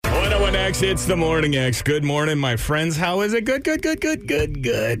X. It's the Morning X. Good morning, my friends. How is it? Good.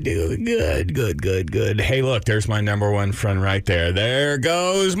 Hey, look, there's my number one friend right there. There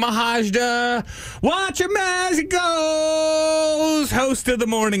goes Mahajda. Watch him as he goes. Host of the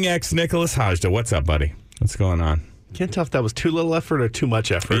Morning X, Nicholas Hajda. What's up, buddy? What's going on? Can't tell if that was too little effort or too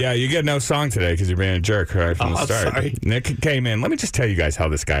much effort. Yeah, you get no song today because you're being a jerk right from the start. Sorry. Nick came in. Let me just tell you guys how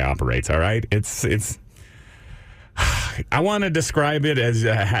this guy operates, all right? It's I want to describe it as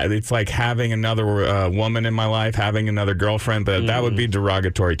it's like having another woman in my life, having another girlfriend, but that would be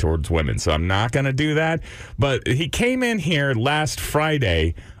derogatory towards women. So I'm not going to do that. But he came in here last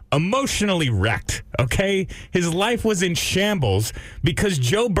Friday emotionally wrecked, okay? His life was in shambles because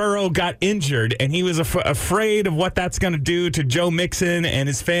Joe Burrow got injured, and he was afraid of what that's going to do to Joe Mixon and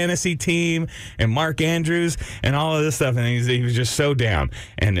his fantasy team and Mark Andrews and all of this stuff, and he was just so down.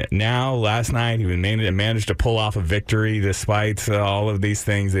 And now, last night, he managed to pull off a victory despite all of these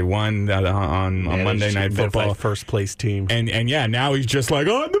things. They won on Monday Night Football. First-place team. And yeah, now he's just like,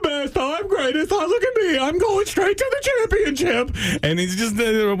 I'm the best, I'm greatest, look at me, I'm going straight to the championship. And he's just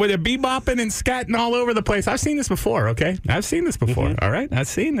with a bebopping and scatting all over the place. I've seen this before, okay? I've seen this before, all right? I've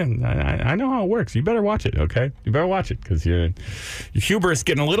seen it. I know how it works. You better watch it, okay? You better watch it because your hubris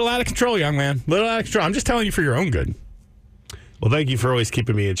getting a little out of control, young man. A little out of control. I'm just telling you for your own good. Well, thank you for always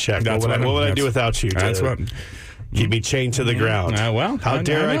keeping me in check. What would I do without you? That's what... Keep me chained to the ground. How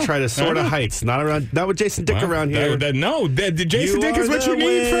dare I try to soar to heights? Not with Jason Dick around here. Jason Dick is what you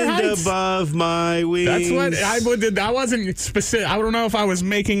need for heights. Above my wings. That's what I wasn't specific. I don't know if I was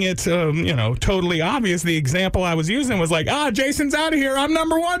making it, totally obvious. The example I was using was like, Jason's out of here. I'm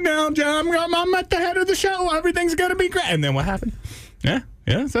number one now. I'm at the head of the show. Everything's gonna be great. And then what happened?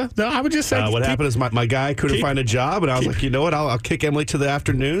 Yeah, so I would just say... what happened is my guy couldn't find a job, and I was like, you know what, I'll kick Emily to the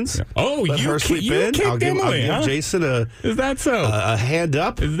afternoons. Yeah. Oh, let her sleep in. I'll give Jason Is that so? A hand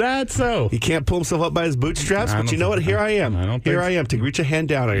up. Is that so? He can't pull himself up by his bootstraps, but you know what? Here I am. I am to reach a hand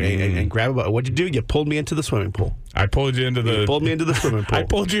down and grab it. What'd you do? You pulled me into the swimming pool. I pulled you into the... You pulled me into the swimming pool. I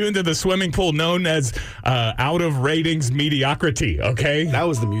pulled you into the swimming pool known as out of ratings mediocrity, okay? That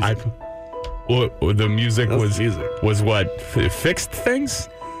was the music. The music was what? Fixed things?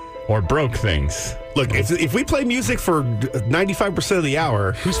 Or broke things? Look, if we play music for 95% of the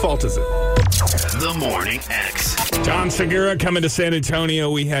hour, whose fault is it? The Morning X. John Segura coming to San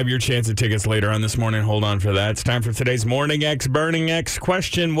Antonio. We have your chance at tickets later on this morning. Hold on for that. It's time for today's Morning X Burning X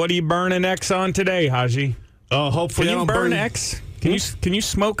question. What are you burning X on today, Haji? Hopefully Can I you don't burn X? Can you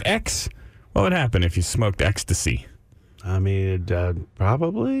smoke X? What would happen if you smoked ecstasy? I mean,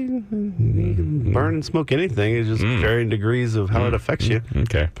 probably. You can burn and smoke anything. It's just varying degrees of how it affects you.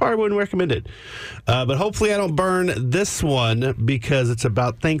 Okay. Probably wouldn't recommend it. But hopefully I don't burn this one because it's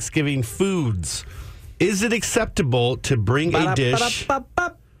about Thanksgiving foods. Is it acceptable to bring a dish...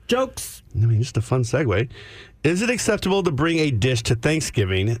 Jokes. I mean, just a fun segue. Is it acceptable to bring a dish to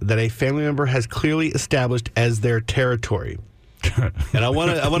Thanksgiving that a family member has clearly established as their territory? And I want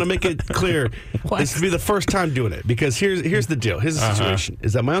to make it clear, this could be the first time doing it, because here's the deal. Here's the situation,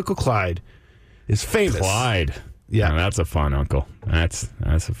 is that my Uncle Clyde is famous. Clyde. Yeah. No, that's a fun uncle. That's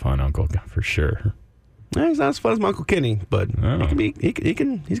a fun uncle for sure. He's not as fun as my Uncle Kenny, but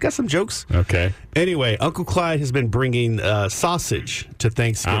he's got some jokes. Okay. Anyway, Uncle Clyde has been bringing sausage to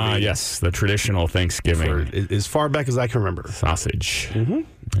Thanksgiving. Yes, the traditional Thanksgiving. For as far back as I can remember. Sausage. Mm-hmm.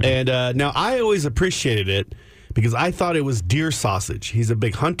 And now I always appreciated it, because I thought it was deer sausage. He's a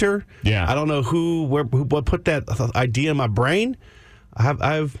big hunter. Yeah. I don't know what put that idea in my brain.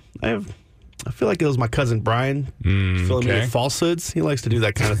 I feel like it was my cousin Brian filling me with falsehoods. He likes to do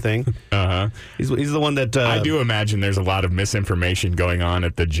that kind of thing. He's the one that... I do imagine there's a lot of misinformation going on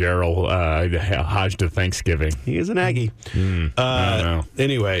at the Gerald Hajda Thanksgiving. He is an Aggie. I don't know.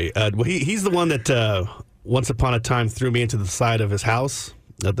 Anyway, he's the one that once upon a time threw me into the side of his house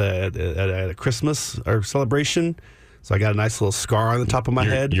at a Christmas or celebration. So I got a nice little scar on the top of my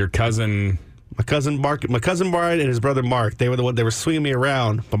head. Your cousin... My cousin Brian and his brother Mark, they were swinging me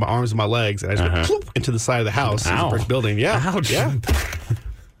around by my arms and my legs, and I just went into the side of the house, in the brick building. Yeah. Ouch. Yeah.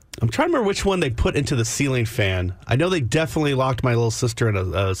 I'm trying to remember which one they put into the ceiling fan. I know they definitely locked my little sister in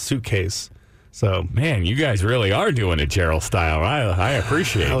a suitcase. So, man, you guys really are doing it Gerald style. I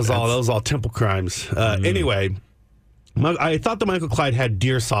appreciate it. That was all temple crimes. Anyway, I thought the Michael Clyde had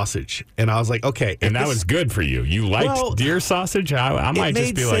deer sausage, and I was like, okay. And that was good for you. You liked deer sausage? I might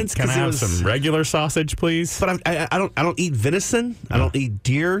just be like, can I have some regular sausage, please? But I don't eat venison. I don't eat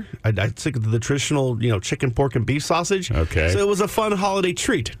deer. I stick to the traditional, chicken, pork, and beef sausage. Okay. So it was a fun holiday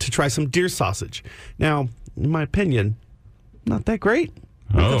treat to try some deer sausage. Now, in my opinion, not that great.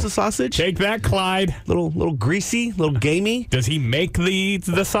 when it comes to sausage. Take that, Clyde. Little greasy, little gamey. Does he make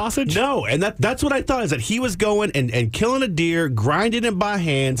the sausage? No, and that's what I thought, is that he was going and killing a deer, grinding it by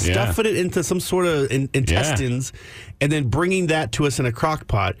hand, stuffing it into some sort of intestines, and then bringing that to us in a crock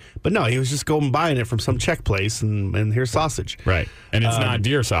pot. But no, he was just going buying it from some Czech place, and here's sausage. Right. And it's not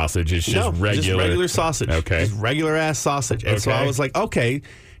deer sausage. It's just regular sausage. Okay. Just regular-ass sausage. And so I was like, okay,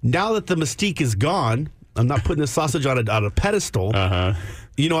 now that the mystique is gone, I'm not putting the sausage on a pedestal.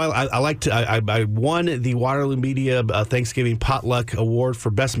 You know, I won the Waterloo Media Thanksgiving Potluck Award for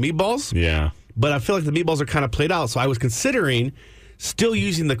Best Meatballs. Yeah. But I feel like the meatballs are kind of played out. So I was considering still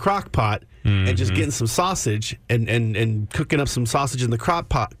using the crock pot and just getting some sausage and cooking up some sausage in the crock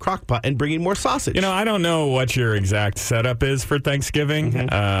pot and bringing more sausage. You know, I don't know what your exact setup is for Thanksgiving.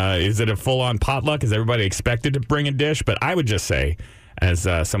 Is it a full-on potluck? Is everybody expected to bring a dish? But I would just say, as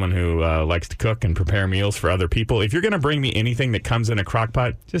someone who likes to cook and prepare meals for other people, if you're going to bring me anything that comes in a crock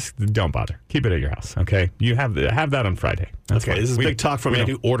pot, just don't bother. Keep it at your house, okay? You have that on Friday. That's okay, fine. This is big talk from a man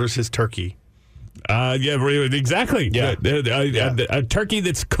who orders his turkey. Yeah, exactly. Yeah. A turkey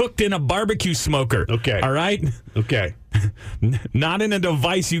that's cooked in a barbecue smoker. Okay. All right? Okay. Not in a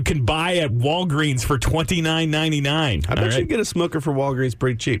device you can buy at Walgreens for $29.99. I bet you can get a smoker for Walgreens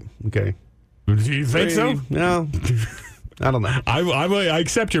pretty cheap. Okay. Do you think so? No. I don't know. I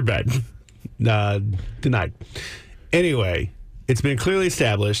accept your bet. Denied. Anyway, it's been clearly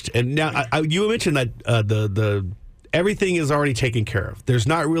established, and now you mentioned that the everything is already taken care of. There's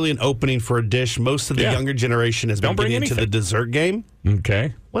not really an opening for a dish. Most of the younger generation has been getting into the dessert game.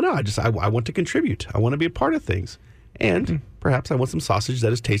 Okay. Well, no, I want to contribute. I want to be a part of things, and perhaps I want some sausage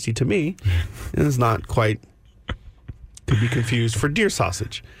that is tasty to me and is not quite could be confused for deer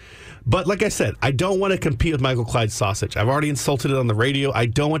sausage. But like I said, I don't want to compete with Michael Clyde's sausage. I've already insulted it on the radio. I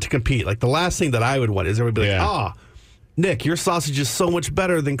don't want to compete. Like, the last thing that I would want is everybody be like, Nick, your sausage is so much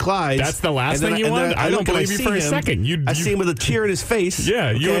better than Clyde's. That's the last thing you want? I don't believe you for a second. I see him with a tear in his face.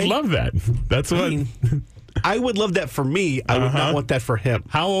 Yeah, you would love that. That's what... I would love that for me. I would not want that for him.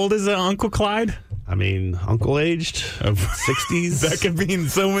 How old is Uncle Clyde? I mean, uncle aged, 60s. That could mean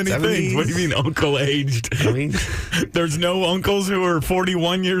so many 70s. things. What do you mean uncle aged? I mean, there's no uncles who are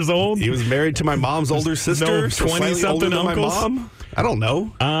 41 years old? He was married to my mom's older sister. No 20-something uncles? My mom. I don't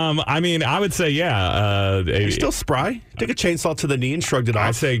know. I mean, I would say, He's still spry. Took a chainsaw to the knee and shrugged it off.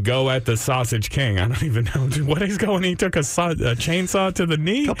 I say go at the Sausage King. I don't even know what he's going. He took a chainsaw to the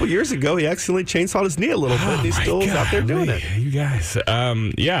knee. A couple years ago, he accidentally chainsawed his knee a little bit. And he's still out there doing it. You guys. I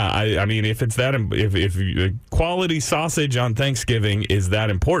mean, if it's that, if quality sausage on Thanksgiving is that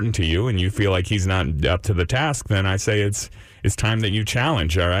important to you, and you feel like he's not up to the task, then I say it's time that you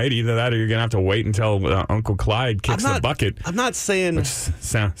challenge. All right, either that or you're gonna have to wait until Uncle Clyde kicks the bucket. I'm not saying. Which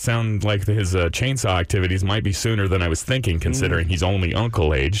sound like his chainsaw activities might be sooner than I was thinking, considering he's only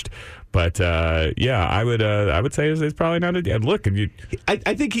uncle aged. But I would say it's probably not a look. I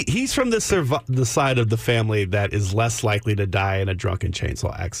think he's from the side of the family that is less likely to die in a drunken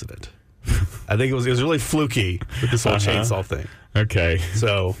chainsaw accident. I think it was really fluky with this whole chainsaw thing. Okay.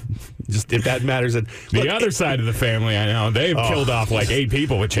 So, just if that matters. The other side of the family, I know, they've killed off like 8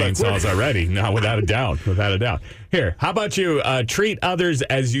 people with chainsaws already. No, without a doubt. Without a doubt. Here, how about you treat others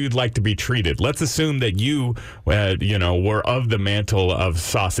as you'd like to be treated? Let's assume that you, were of the mantle of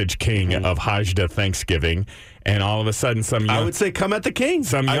Sausage King of Hajda Thanksgiving, and all of a sudden I would say come at the king.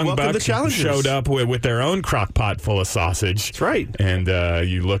 Some young bucks showed up with their own crock pot full of sausage. That's right. And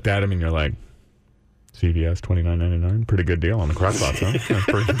you looked at them and you're like, CVS $29.99, pretty good deal on the crock pots, huh? That's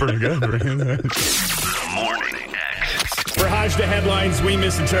pretty good. The Morning X. For Hajda headlines, we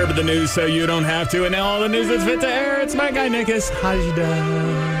misinterpret the news so you don't have to. And now all the news that's fit to air, it's my guy Nickus Hajda.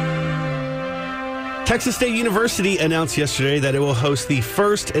 Texas State University announced yesterday that it will host the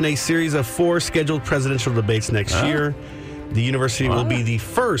first in a series of 4 scheduled presidential debates next year. The university will be the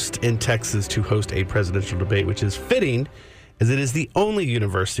first in Texas to host a presidential debate, which is fitting, as it is the only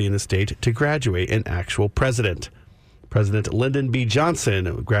university in the state to graduate an actual president. President Lyndon B.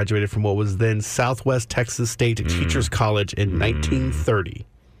 Johnson graduated from what was then Southwest Texas State Teachers College in 1930.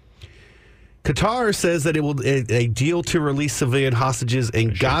 Qatar says that it will a deal to release civilian hostages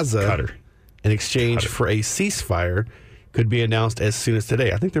in Gaza in exchange for a ceasefire could be announced as soon as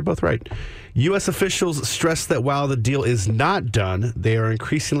today. I think they're both right. U.S. officials stress that while the deal is not done, they are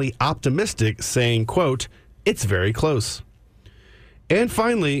increasingly optimistic, saying, quote, "It's very close." And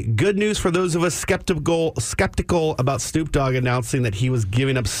finally, good news for those of us skeptical about Snoop Dogg announcing that he was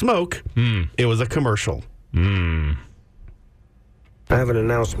giving up smoke. It was a commercial. I have an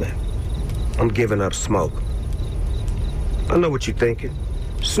announcement. I'm giving up smoke. I know what you're thinking.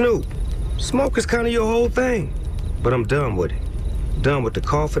 Snoop, smoke is kind of your whole thing. But I'm done with it. Done with the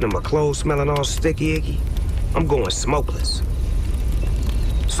coughing and my clothes smelling all sticky icky, I'm going smokeless.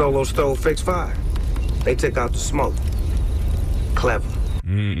 Solo Stove Fix Fire. They take out the smoke. Clever.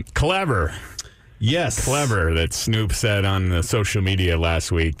 Clever. Yes. Clever that Snoop said on the social media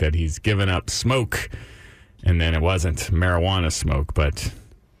last week that he's given up smoke, and then it wasn't marijuana smoke, but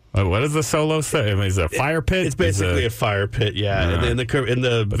what is the solo stuff? Is it a fire pit? It's basically a fire pit, yeah. In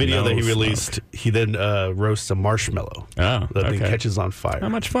the video that he released, he then roasts a marshmallow. Oh, that okay. then catches on fire. How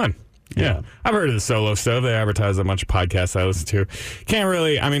much fun. Yeah. I've heard of the Solo Stove. They advertise a bunch of podcasts I listen to. Can't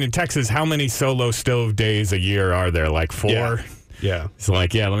really, I mean, in Texas, how many Solo Stove days a year are there? Like 4? Yeah. It's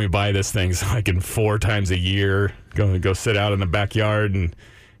like, let me buy this thing so I can 4 times a year go sit out in the backyard and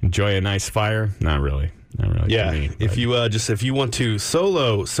enjoy a nice fire. Not really. Yeah. To me, if you want to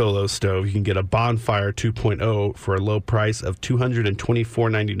Solo Stove, you can get a Bonfire 2.0 for a low price of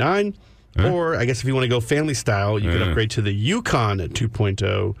 $224.99. Or I guess if you want to go family style, you can upgrade to the Yukon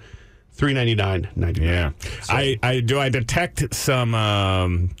 2.0. $399.99. Yeah. So. I detect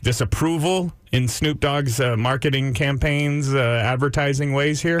some disapproval in Snoop Dogg's marketing campaigns, advertising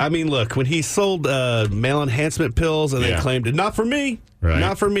ways here? I mean, look, when he sold male enhancement pills and they claimed it, not for me,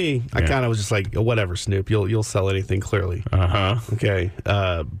 not for me. I kind of was just like, whatever, Snoop, you'll sell anything clearly. Okay,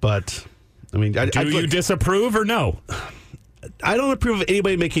 but I mean, do you disapprove or no? I don't approve of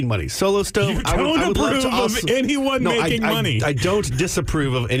anybody making money. Solo Stove. You don't approve of anyone making money. I don't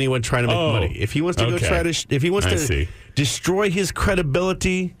disapprove of anyone trying to make money. If he wants to if he wants to destroy his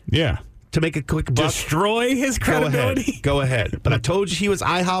credibility, to make a quick buck, destroy his credibility. Go ahead. But I told you he was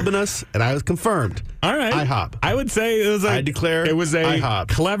IHOBing us, and I was confirmed. All right, IHOB. I would say I declare it was a IHOB.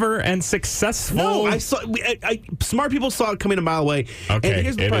 Clever and successful. No, I saw. Smart people saw it coming a mile away. Okay, and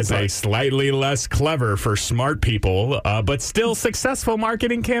here's the it is a slightly less clever for smart people, but still successful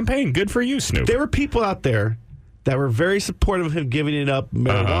marketing campaign. Good for you, Snoop. There were people out there that were very supportive of him giving it up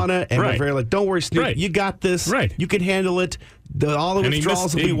marijuana, and were very like, "Don't worry, Snoop, you got this. You can handle it. All the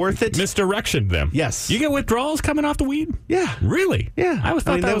withdrawals will be worth it." Misdirectioned them. Yes. You get withdrawals coming off the weed? Yeah. Really? Yeah. I always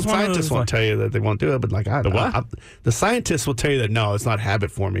thought that was one of those. Scientists won't tell you that they won't do it, but like the scientists will tell you that no, it's not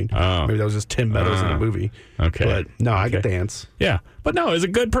habit forming. Maybe that was just Tim Meadows in a movie. Okay. But no, I get the ants. Yeah. But no, it was a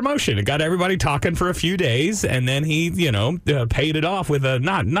good promotion. It got everybody talking for a few days, and then he, paid it off with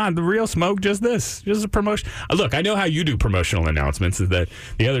not the real smoke, just a promotion. Look, I know how you do promotional announcements. Is that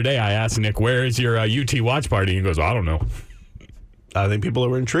the other day I asked Nick, "Where is your UT watch party?" And he goes, "I don't know." I think people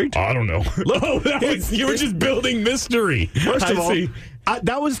are intrigued. I don't know. You were just building mystery. First of all,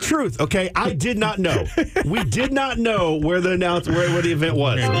 that was truth. Okay, I did not know. We did not know where the event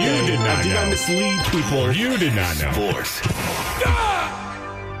was. You did not. I did not mislead people. You did not know. Sports.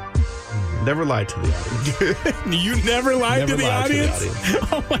 Never lied to the audience. You never lied to the audience?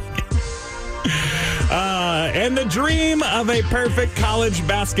 Oh my God. And the dream of a perfect college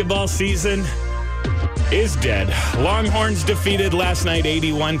basketball season is dead. Longhorns defeated last night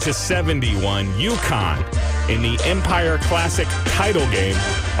 81-71 UConn in the Empire Classic title game.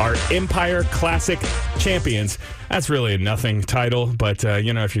 Our Empire Classic champions. That's really a nothing title, but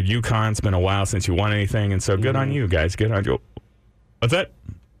if you're UConn, it's been a while since you won anything, and so good on you guys. Good on you. What's that?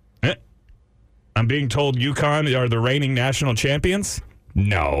 I'm being told UConn are the reigning national champions?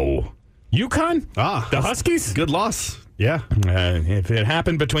 No. UConn? The Huskies? Good loss. Yeah. If it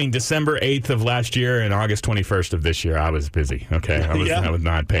happened between December 8th of last year and August 21st of this year, I was busy. Okay. I was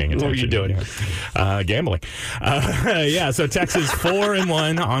not paying attention. What were you doing? Gambling. So Texas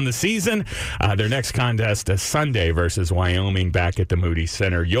 4-1 on the season. Their next contest is Sunday versus Wyoming back at the Moody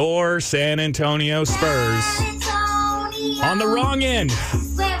Center. Your San Antonio Spurs on the wrong end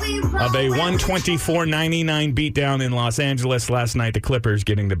of a 124-99 beatdown in Los Angeles last night. The Clippers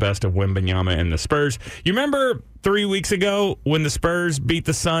getting the best of Wembanyama and the Spurs. You remember 3 weeks ago when the Spurs beat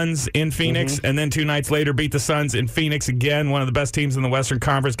the Suns in Phoenix and then 2 nights later beat the Suns in Phoenix again, one of the best teams in the Western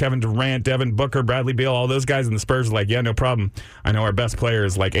Conference, Kevin Durant, Devin Booker, Bradley Beal, all those guys, and the Spurs are like, yeah, no problem. I know our best player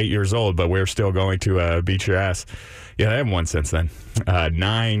is like 8 years old, but we're still going to beat your ass. Yeah, they haven't won since then.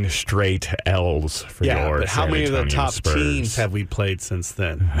 9 straight L's for your but how San many Antonio of the top Spurs. Teams have we played since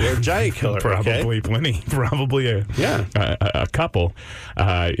then? We're a giant killer. Probably plenty. Probably a couple.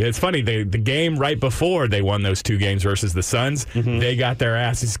 It's funny. The game right before they won those 2 games versus the Suns, they got their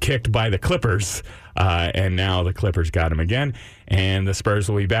asses kicked by the Clippers, and now the Clippers got them again. And the Spurs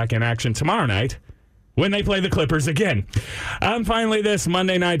will be back in action tomorrow night when they play the Clippers again. Finally, this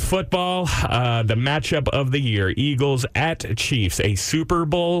Monday Night Football, the matchup of the year, Eagles at Chiefs, a Super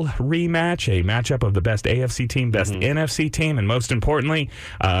Bowl rematch, a matchup of the best AFC team, best NFC team, and most importantly,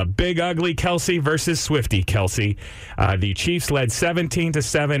 Big Ugly Kelsey versus Swifty Kelsey. The Chiefs led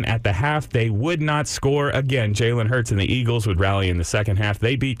 17-7 at the half. They would not score again. Jalen Hurts and the Eagles would rally in the second half.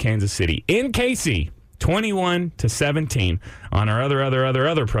 They beat Kansas City in KC. 21-17. On our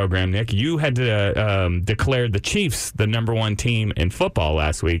other program, Nick, you had declared the Chiefs the number one team in football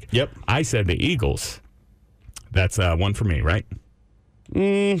last week. Yep. I said the Eagles. That's one for me, right?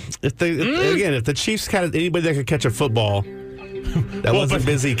 If the Chiefs had anybody that could catch a football that wasn't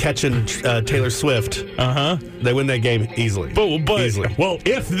busy catching Taylor Swift, they win that game easily. Easily. Well,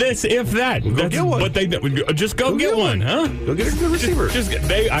 if that, go get one. But they just go get one, huh? Go get a good receiver.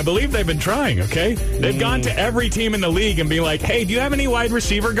 I believe they've been trying. Okay, they've gone to every team in the league and be like, "Hey, do you have any wide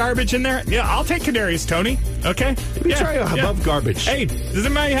receiver garbage in there? Yeah, I'll take Kadarius Toney. Okay, try above garbage. Hey, does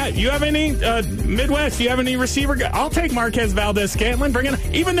it matter? You have any Midwest? Do you have any receiver? I'll take Marquez Valdez-Scantling. Bring in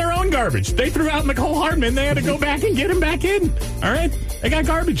even their own garbage. They threw out Mecole Hardman. They had to go back and get him back in. All right, they got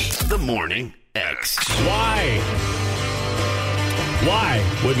garbage. The Morning X. Why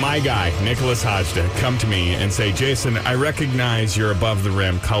would my guy, Nicholas Hajda, come to me and say, Jason, I recognize your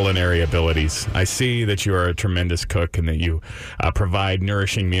above-the-rim culinary abilities. I see that you are a tremendous cook and that you provide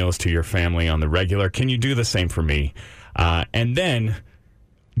nourishing meals to your family on the regular. Can you do the same for me? And then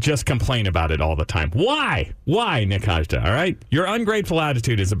just complain about it all the time. Why? Why, Nick Hajda? All right? Your ungrateful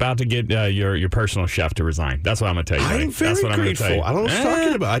attitude is about to get your personal chef to resign. That's what I'm going to tell you. I'm very grateful. I don't know what you're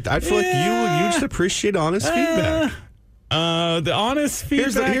talking about. I feel like you just appreciate honest feedback. The honest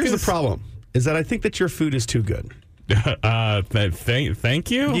feedback. Here's the problem: is that I think that your food is too good.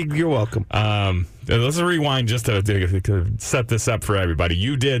 Thank you. You're welcome. Let's rewind just to set this up for everybody.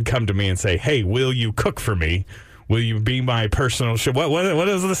 You did come to me and say, "Hey, will you cook for me? Will you be my personal chef?" What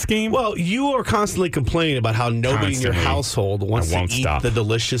is the scheme? Well, you are constantly complaining about how nobody in your household wants to eat the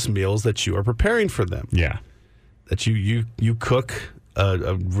delicious meals that you are preparing for them. Yeah, that you cook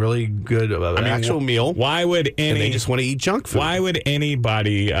a really good actual meal. Why would and they just want to eat junk food? Why would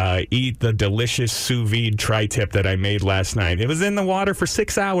anybody eat the delicious sous vide tri-tip that I made last night? It was in the water for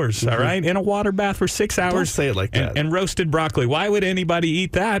 6 hours, all right? In a water bath for 6 hours. Don't say it like that. And roasted broccoli. Why would anybody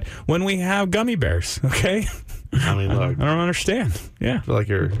eat that when we have gummy bears, okay? I mean, look, I don't understand. Yeah. I feel like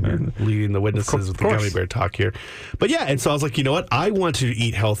you're leading the witnesses with the gummy bear talk here. But yeah, and so I was like, you know what? I want to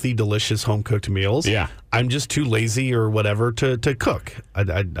eat healthy, delicious, home-cooked meals. Yeah. I'm just too lazy or whatever to cook. I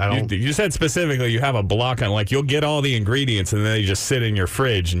don't. You said specifically you have a block on, like, you'll get all the ingredients and then they just sit in your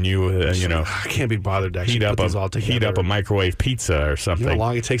fridge and I can't be bothered to actually heat up a microwave pizza or something. You know how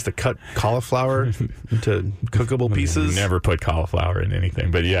long it takes to cut cauliflower into cookable pieces? Never put cauliflower in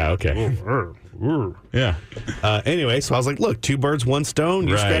anything, but yeah, okay. Yeah. Anyway, so I was like, look, 2 birds, 1 stone.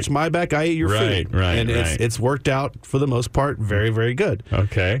 You scratch my back, I eat your food. And it's worked out for the most part very, very good.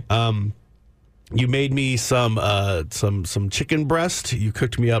 Okay. You made me some chicken breast. You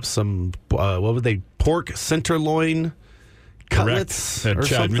cooked me up some what were they? Pork tenderloin cutlets or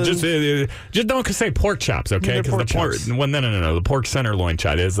something. Just don't say pork chops, okay? Because the pork tenderloin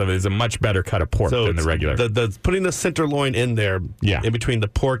chop is a much better cut of pork than the regular. The putting the tenderloin in there, in between the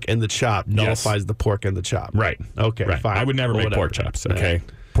pork and the chop, nullifies the pork and the chop. Right. Okay. Right. Fine. I would never make pork chops. Okay.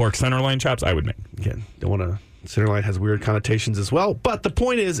 Pork tenderloin chops, I would make. Again, don't want to. Tenderloin has weird connotations as well. But the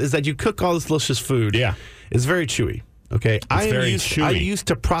point is that you cook all this delicious food. Yeah. It's very chewy. Okay. I used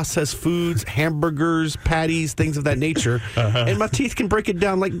to process foods, hamburgers, patties, things of that nature. And my teeth can break it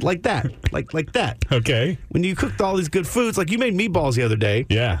down like that. Like that. Okay. When you cooked all these good foods, like you made meatballs the other day.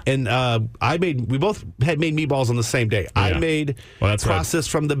 Yeah. And we both had made meatballs on the same day. Yeah. I made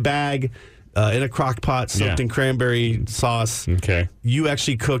processed from the bag. In a crock pot, soaked in cranberry sauce. Okay. You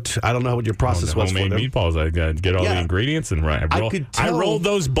actually cooked, I don't know what your process was for them. Homemade meatballs. I get all the ingredients and I rolled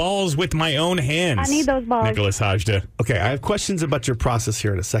those balls with my own hands. I need those balls. Nicholas Hajda. Okay, I have questions about your process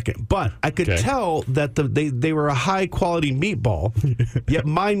here in a second, but I could tell that they were a high-quality meatball, yet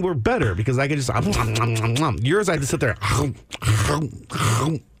mine were better because I could just... Yours, I had to sit there...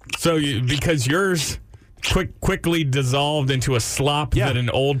 So, because yours... quickly dissolved into a slop that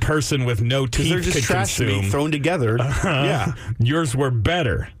an old person with no teeth they're just could trash consume. Meat thrown together. Yeah, yours were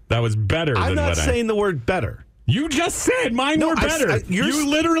better. That was better. I'm not saying the word better. You just said mine were better. You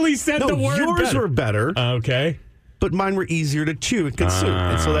literally said the word yours better. Were better. Okay. But mine were easier to chew and consume.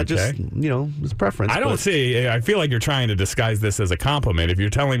 And so that just, was preference. I feel like you're trying to disguise this as a compliment. If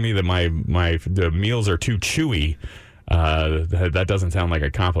you're telling me that the meals are too chewy, that doesn't sound like a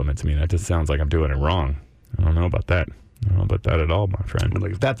compliment to me. That just sounds like I'm doing it wrong. I don't know about that. I don't know about that at all, my friend.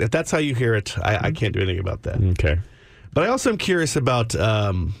 Like if that's how you hear it, I can't do anything about that. Okay. But I also am curious about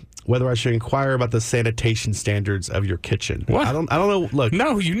whether I should inquire about the sanitation standards of your kitchen. What? I don't know. Look.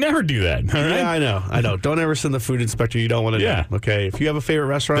 No, you never do that. All right? Yeah, I know. Don't ever send the food inspector you don't want to know. Okay. If you have a favorite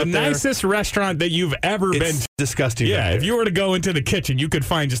restaurant the nicest restaurant that you've ever been to. Disgusting. Yeah, if you were to go into the kitchen, you could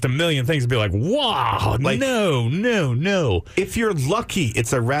find just a million things and be like, wow, like, no. If you're lucky,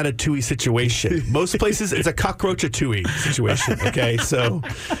 it's a ratatouille situation. Most places, it's a cockroach-a-tooie situation, okay? So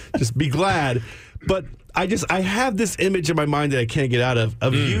just be glad. But I have this image in my mind that I can't get out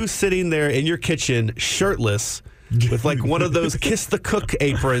of you sitting there in your kitchen shirtless with like one of those kiss the cook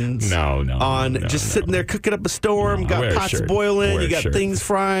aprons sitting there cooking up a storm, got pots boiling, you got things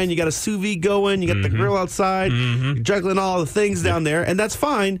frying, you got a sous vide going, you got the grill outside, you're juggling all the things down there, and that's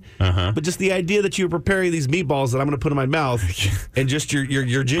fine. But just the idea that you're preparing these meatballs that I'm going to put in my mouth and just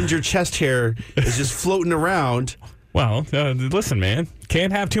your ginger chest hair is just floating around. Well, listen, man,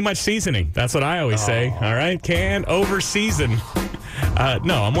 can't have too much seasoning. That's what I always say. All right, can't over season.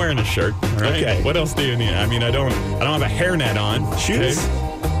 No, I'm wearing a shirt. All right? Okay. What else do you need? I mean, I don't have a hairnet on. Shoes?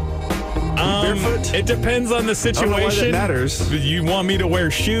 Barefoot? It depends on the situation. I don't know why that matters. You want me to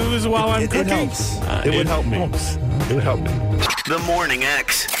wear shoes while I'm cooking? It helps. It would help me. It would help me. The Morning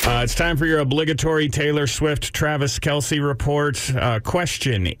X. It's time for your obligatory Taylor Swift, Travis Kelce report.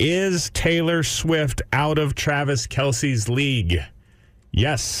 Question: is Taylor Swift out of Travis Kelce's league?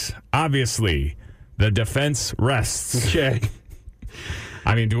 Yes, obviously. The defense rests. Okay.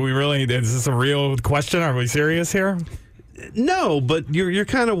 I mean, do we really? Is this a real question? Are we serious here? No, but you're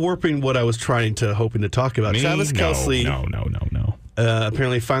kind of warping what I was hoping to talk about. Travis Kelce. No.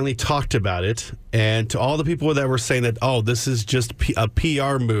 Apparently finally talked about it. And to all the people that were saying that, oh, this is just a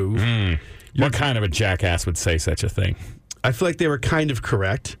PR move. What kind of a jackass would say such a thing? I feel like they were kind of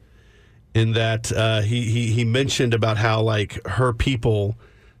correct in that he mentioned about how, like, her people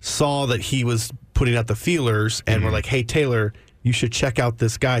saw that he was putting out the feelers and were like, hey, Taylor, you should check out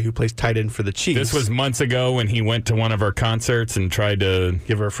this guy who plays tight end for the Chiefs. This was months ago when he went to one of our concerts and tried to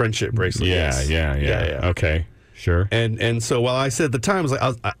give her a friendship bracelet. Yeah. Okay, sure. And so while I said at the time,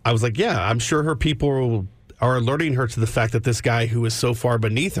 I was like, yeah, I'm sure her people are alerting her to the fact that this guy who is so far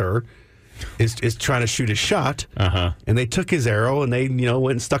beneath her is trying to shoot a shot. And they took his arrow and they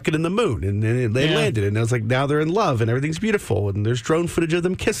went and stuck it in the moon and they landed. And I was like, now they're in love and everything's beautiful and there's drone footage of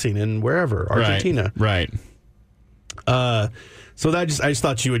them kissing and wherever, Argentina. Right. So I just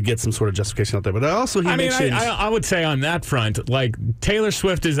thought you would get some sort of justification out there. But I would say on that front, like, Taylor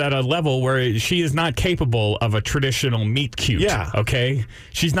Swift is at a level where she is not capable of a traditional meet cute. Yeah. Okay?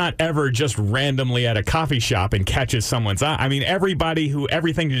 She's not ever just randomly at a coffee shop and catches someone's eye. I mean,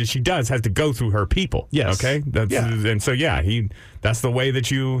 everything that she does has to go through her people. Yes. Okay? And so, that's the way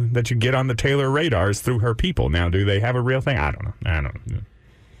that you get on the Taylor radar is through her people. Now, do they have a real thing? I don't know.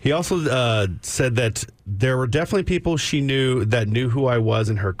 He also said that there were definitely people she knew that knew who I was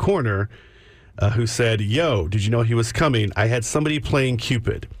in her corner who said, yo, did you know he was coming? I had somebody playing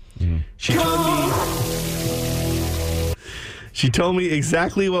Cupid. She told me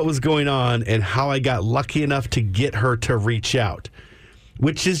exactly what was going on and how I got lucky enough to get her to reach out,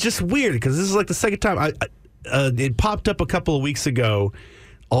 which is just weird because this is like the second time. It popped up a couple of weeks ago.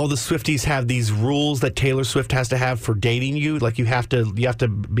 All the Swifties have these rules that Taylor Swift has to have for dating you. Like you have to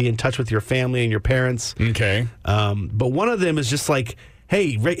be in touch with your family and your parents. Okay. But one of them is just like,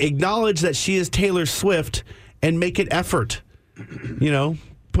 hey, acknowledge that she is Taylor Swift and make an effort.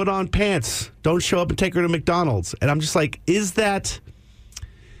 Put on pants. Don't show up and take her to McDonald's. And I'm just like, is that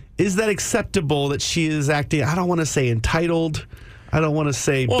acceptable that she is acting? I don't want to say entitled. I don't want to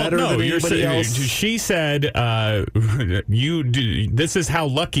say better than anybody else. She said, this is how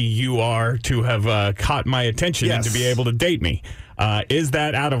lucky you are to have caught my attention and to be able to date me. Is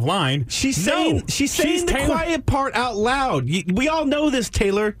that out of line? She's saying the quiet part out loud. We all know this,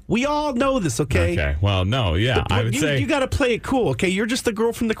 Taylor. We all know this, okay? Okay. Well, no, yeah. I would say you got to play it cool, okay? You're just the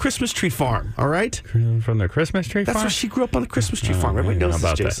girl from the Christmas tree farm, all right? From the Christmas tree farm? That's where she grew up on the Christmas tree farm. Everybody knows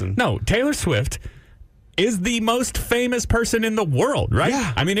this, Jason. No, Taylor Swift is the most famous person in the world, right?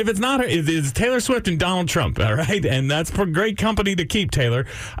 Yeah. I mean, if it's not her, it's Taylor Swift and Donald Trump, all right? And that's for great company to keep, Taylor.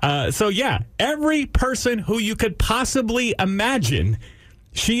 Every person who you could possibly imagine,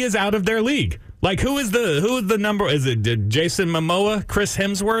 she is out of their league. Like, who is the number? Is it Jason Momoa, Chris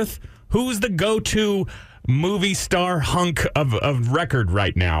Hemsworth? Who's the go-to movie star hunk of record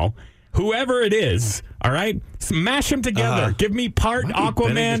right now? Whoever it is, all right? Smash them together. Give me part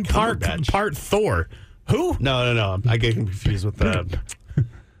Aquaman, part Thor. Who? No. I get confused with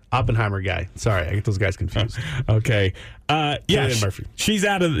Oppenheimer guy. Sorry, I get those guys confused. Okay. Yeah, Cillian Murphy. She's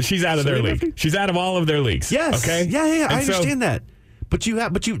out of their Cillian league. Murphy? She's out of all of their leagues. Yes. Okay. Yeah. And I understand that. But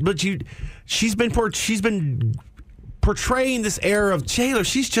she's been portraying this air of Taylor.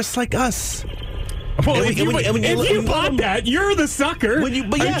 She's just like us. Well, if you bought that, you're the sucker. Are you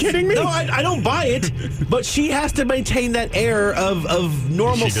kidding me? No, I don't buy it. But she has to maintain that air of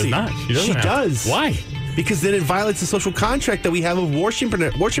normalcy. She does not. She does. Why? Because then it violates the social contract that we have of worshiping her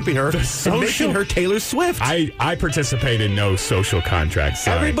and making her Taylor Swift. I participate in no social contracts.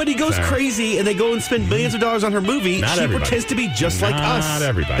 Sorry. Everybody goes crazy and they go and spend millions of dollars on her movie. Not she everybody. pretends to be just like us. Not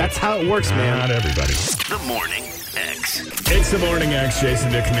everybody. That's how it works, man. Not everybody. The Morning X. It's the Morning X.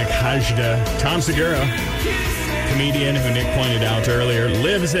 Jason Dick, Nick Hajda, Tom Segura, comedian who Nick pointed out earlier,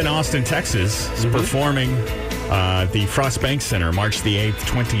 lives in Austin, Texas. Is performing the Frost Bank Center March the 8th,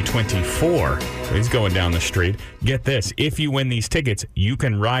 2024. So he's going down the street. Get this. If you win these tickets, you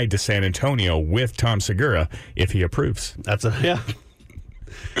can ride to San Antonio with Tom Segura if he approves.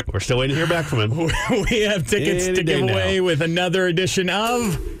 We're still waiting to hear back from him. We have tickets to give away with another edition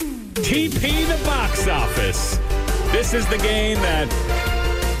of TP the Box Office. This is the game that,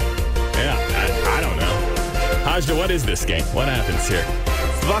 I don't know. Hajda, what is this game? What happens here?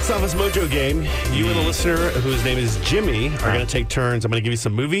 The Box Office Mojo game. You and a listener whose name is Jimmy are going to take turns. I'm going to give you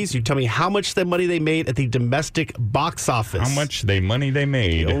some movies. You tell me how much the money they made at the domestic box office. How much money they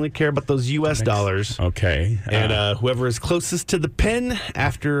made. You only care about those U.S. dollars. Okay. And whoever is closest to the pin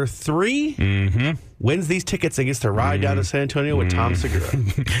after 3 wins these tickets and gets to ride down to San Antonio with Tom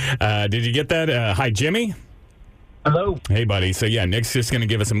Segura. Did you get that? Hi, Jimmy. Hello. Hey, buddy. So, yeah, Nick's just going to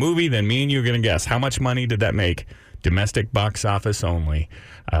give us a movie. Then me and you are going to guess. How much money did that make? Domestic box office only.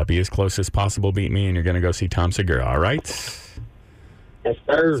 Be as close as possible. Beat me, and you're going to go see Tom Segura. All right? Yes,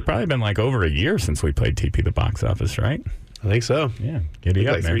 sir. It's probably been like over a year since we played TP the Box Office, right? I think so. Yeah. Giddy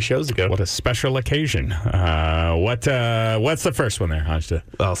up, like man. 3 shows ago. What a special occasion. What's the first one there, Hajda?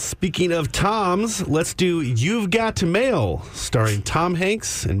 Well, speaking of Toms, let's do You've Got Mail, starring Tom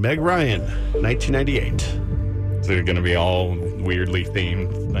Hanks and Meg Ryan, 1998. Is it going to be all weirdly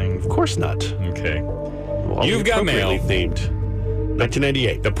themed things? Of course not. Okay. Well, You've Got Mail. Appropriately themed.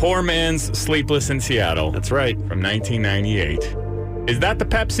 1998. The Poor Man's Sleepless in Seattle. That's right. From 1998. Is that the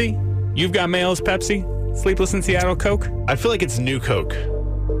Pepsi? You've Got Mail's Pepsi? Sleepless in Seattle Coke? I feel like it's New Coke.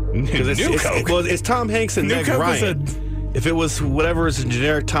 Because Coke? It's Tom Hanks and New Meg Coke Ryan. If it was whatever is a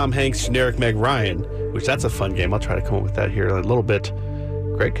generic Tom Hanks, generic Meg Ryan, which that's a fun game. I'll try to come up with that here in a little bit.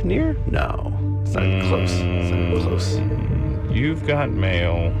 Greg Kinnear? No. It's not even close. It's not even close. You've Got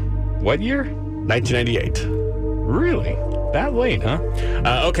Mail. What year? 1998. Really? That late, huh?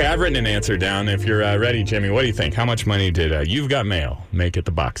 Okay, I've written an answer down. If you're ready, Jimmy, what do you think? How much money did You've Got Mail make at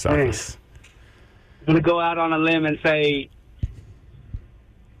the box office? I'm going to go out on a limb and say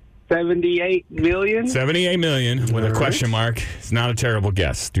 $78 million. $78 million with a question mark. It's not a terrible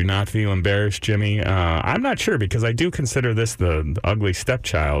guess. Do not feel embarrassed, Jimmy. I'm not sure because I do consider this the ugly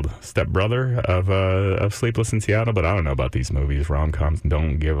stepbrother of Sleepless in Seattle, but I don't know about these movies. Rom-coms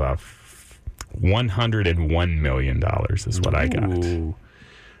don't give a $101 million is what I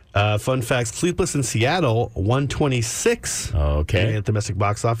got. Fun fact, Sleepless in Seattle, 126 Okay. at domestic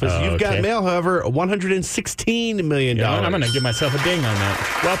box office. You've Got Mail, however, $116 million. You know what? I'm going to give myself a ding on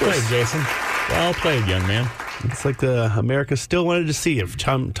that. Well played, Jason. Well played, young man. It's like America still wanted to see if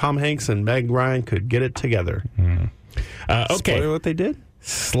Tom Hanks and Meg Ryan could get it together. Okay. Spoiler what they did?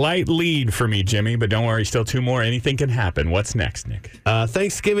 Slight lead for me, Jimmy, but don't worry, still 2 more. Anything can happen. What's next, Nick?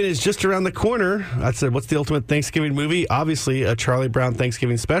 Thanksgiving is just around the corner. I said, what's the ultimate Thanksgiving movie? Obviously, a Charlie Brown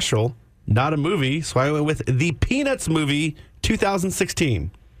Thanksgiving special. Not a movie, so I went with the Peanuts movie,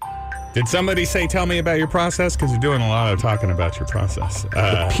 2016. Did somebody say, tell me about your process? Because you're doing a lot of talking about your process.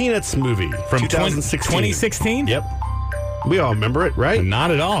 The Peanuts movie from 2016. 2016? Yep. We all remember it, right?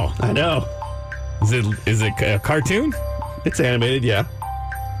 Not at all. I know. Is it a cartoon? It's animated, yeah.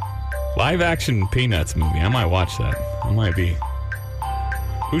 Live action Peanuts movie. I might watch that. I might be.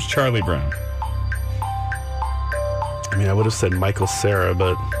 Who's Charlie Brown? I mean, I would have said Michael Cera,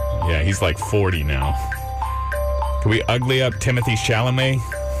 but yeah, he's like 40 now. Can we ugly up Timothy Chalamet?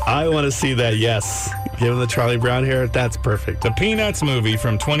 I want to see that, yes. Give him the Charlie Brown hair. That's perfect. The Peanuts movie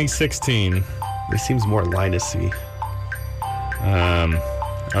from 2016. It seems more Linus-y.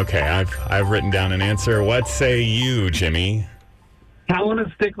 Okay, I've written down an answer. What say you, Jimmy? I want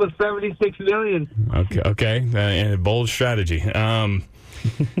to stick with $76 million. Okay. Bold strategy. I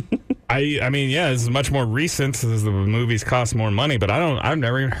mean, yeah, this is much more recent as the movies cost more money, but I've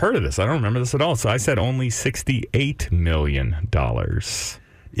never even heard of this. I don't remember this at all. So I said only $68 million.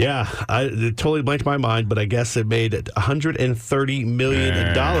 Yeah, it totally blanked my mind, but I guess it made $130 million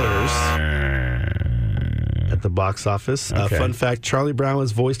at the box office. Okay. Fun fact, Charlie Brown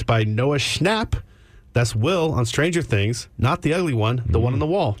was voiced by Noah Schnapp. That's Will on Stranger Things, not the ugly one, the one on the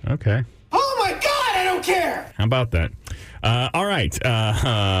wall. Okay. Oh my God, I don't care. How about that? All right.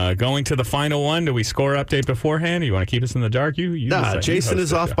 Going to the final one. Do we score update beforehand? You want to keep us in the dark? You decide. Jason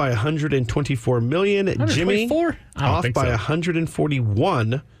is off by $124 million. Jimmy 124? I don't off think by so.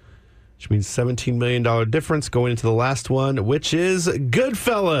 141, which means $17 million difference going into the last one, which is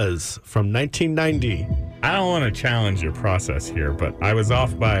Goodfellas from 1990. I don't want to challenge your process here, but I was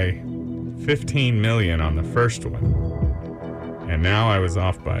off by 15 million on the first one. And now I was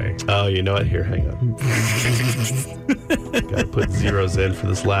off by... Oh, you know what? Here, hang on. Got to put zeros in for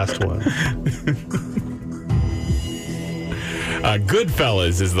this last one.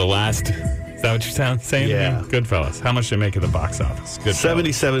 Goodfellas is the last... Is that what you're saying? Yeah. Goodfellas. How much did it make at the box office? Goodfellas.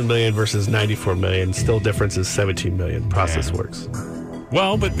 $77 million versus $94 million. Still difference is $17 million. Process works.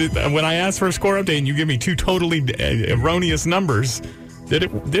 Well, but when I asked for a score update and you give me two totally erroneous numbers, did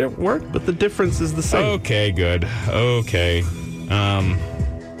it work? But the difference is the same. Okay, good. Okay.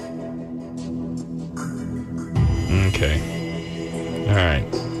 Okay. All right.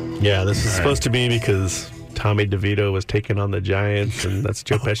 Yeah, this is supposed to be because Tommy DeVito was taking on the Giants, and that's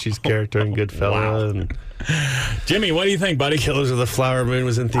Joe Pesci's character in Goodfellas. Wow. And Jimmy, what do you think, buddy? Killers of the Flower Moon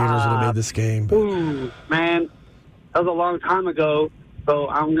was in theaters when I made this game. Ooh, man, that was a long time ago. So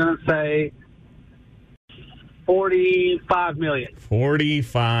I'm gonna say 45 million.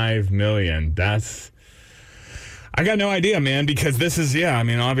 45 million. I got no idea, man, because this is,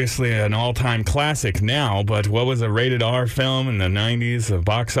 obviously an all-time classic now, but what was a rated R film in the 90s, the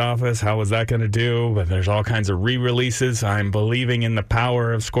box office? How was that going to do? But there's all kinds of re-releases. I'm believing in the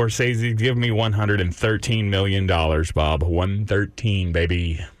power of Scorsese. Give me $113 million, Bob. 113,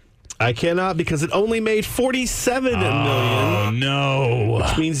 baby. I cannot because it only made $47 million. Oh, no.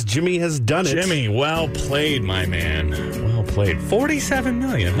 Which means Jimmy has done it. Jimmy, well played, my man. Well played. $47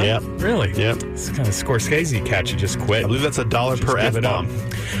 million, huh? Yep. Really? Yep. It's kind of Scorsese catch. You just quit. I believe that's $1 per Give it up.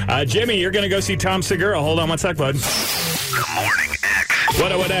 F-bomb. Jimmy, you're going to go see Tom Segura. Hold on one sec, bud. The Morning X.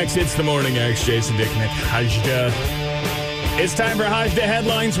 What X? It's the Morning X. Jason Dicknick. Hajda. It's time for Hajda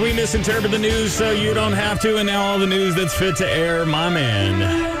headlines. We misinterpret the news so you don't have to. And now all the news that's fit to air. My man,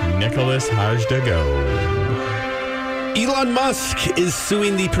 Nicholas Hajda, go. Elon Musk is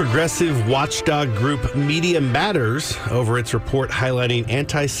suing the progressive watchdog group Media Matters over its report highlighting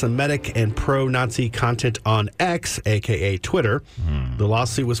anti-Semitic and pro-Nazi content on X, a.k.a. Twitter. The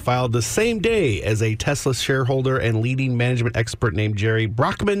lawsuit was filed the same day as a Tesla shareholder and leading management expert named Jerry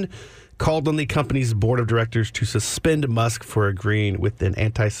Brockman called on the company's board of directors to suspend Musk for agreeing with an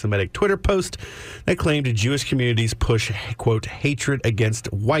anti-Semitic Twitter post that claimed Jewish communities push, quote, hatred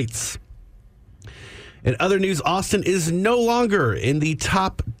against whites. In other news, Austin is no longer in the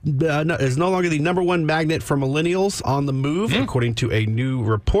is no longer the number one magnet for millennials on the move, according to a new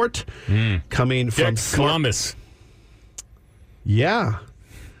report coming from Columbus. Yeah.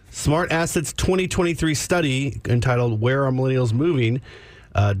 Smart Assets 2023 study entitled Where Are Millennials Moving?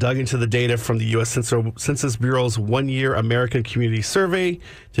 Dug into the data from the U.S. Census Bureau's one-year American Community Survey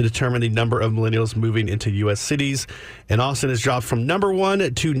to determine the number of millennials moving into U.S. cities. And Austin has dropped from number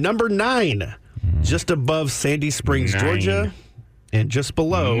 1 to number 9, just above Sandy Springs, 9. Georgia, and just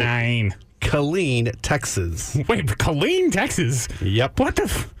below 9. Killeen, Texas. Wait, Killeen, Texas? Yep. What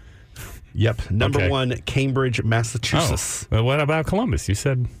the... Yep. Number Okay. 1, Cambridge, Massachusetts. Well, what about Columbus? You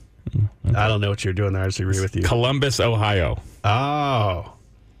said... I don't know what you're doing there. I disagree with you. Columbus, Ohio. Oh.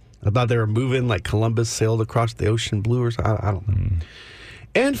 I thought they were moving like Columbus sailed across the ocean blue or something. I don't know.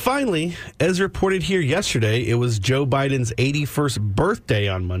 And finally, as reported here yesterday, it was Joe Biden's 81st birthday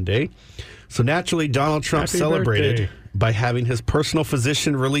on Monday. So naturally, Donald Trump Happy celebrated birthday. by having his personal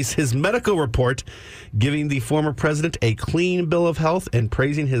physician release his medical report, giving the former president a clean bill of health and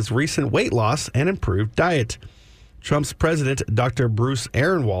praising his recent weight loss and improved diet. Trump's president, Dr. Bruce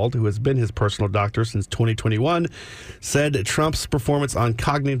Ehrenwald, who has been his personal doctor since 2021, said Trump's performance on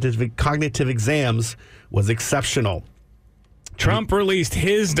cognitive exams was exceptional. Trump released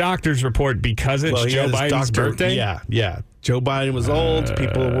his doctor's report because it's Joe Biden's birthday? Yeah. Joe Biden was old.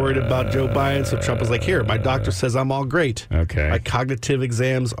 People were worried about Joe Biden, so Trump was like, here, my doctor says I'm all great. Okay. My cognitive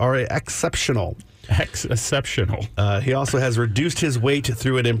exams are exceptional. Exceptional. He also has reduced his weight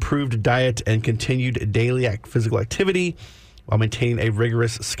through an improved diet and continued daily physical activity while maintaining a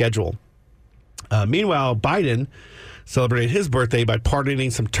rigorous schedule. Meanwhile, Biden celebrated his birthday by pardoning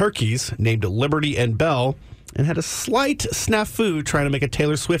some turkeys named Liberty and Bell and had a slight snafu trying to make a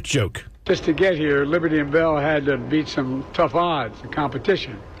Taylor Swift joke. Just to get here, Liberty and Bell had to beat some tough odds and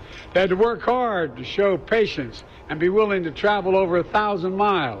competition. They had to work hard to show patience and be willing to travel over 1,000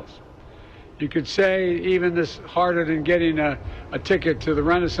 miles. You could say even this harder than getting a ticket to the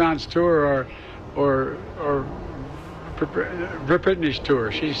Renaissance tour or Britney's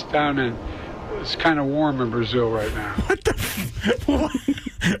tour. She's down in, it's kind of warm in Brazil right now. What the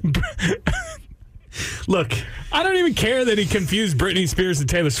Look, I don't even care that he confused Britney Spears and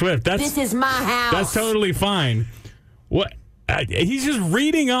Taylor Swift. This is my house. That's totally fine. What? He's just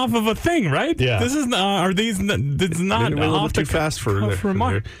reading off of a thing, right? Yeah. This is not. Are these? It's not a little off bit too fast for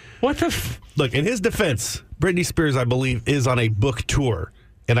remark. What the? Look, in his defense, Britney Spears, I believe, is on a book tour,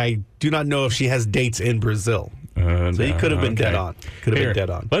 and I do not know if she has dates in Brazil. So he could have been dead on. Been dead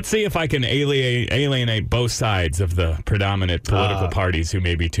on. Let's see if I can alienate both sides of the predominant political parties who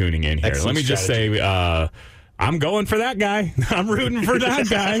may be tuning in here. Let me just say, I'm going for that guy. I'm rooting for that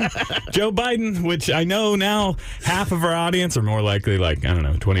guy. Joe Biden, which I know now half of our audience are more likely like, I don't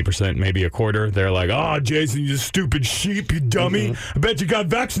know, 20%, maybe a quarter. They're like, oh, Jason, you stupid sheep, you dummy. I bet you got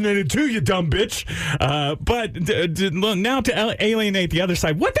vaccinated too, you dumb bitch. But now to alienate the other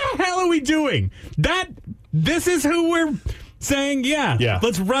side, what the hell are we doing? This is who we're saying, yeah.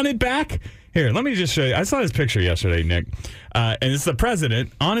 Let's run it back. Here, let me just show you. I saw this picture yesterday, Nick. And it's the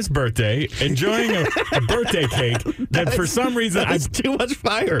president on his birthday enjoying a birthday cake that for some reason... That's too much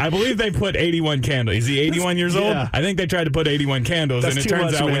fire. I believe they put 81 candles. Is he 81 years old? I think they tried to put 81 candles, and it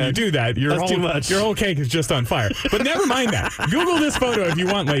turns out when you do that, your whole cake is just on fire. But never mind that. Google this photo if you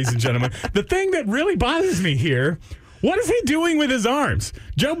want, ladies and gentlemen. The thing that really bothers me here... What is he doing with his arms?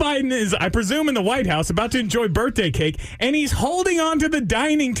 Joe Biden is, I presume, in the White House about to enjoy birthday cake, and he's holding onto the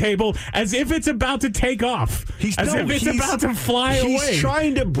dining table as if it's about to take off. If it's about to fly away. He's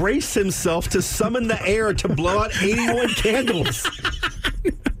trying to brace himself to summon the air to blow out 81 candles.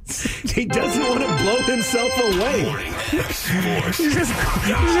 He doesn't want to blow himself away. He's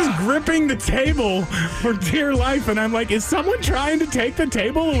just gripping the table for dear life, and I'm like, is someone trying to take the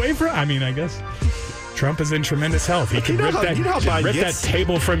table away from... I mean, I guess... Trump is in tremendous health. He can rip that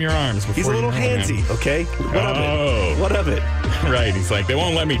table from your arms. He's a little handsy, okay? What of it? Right. He's like, they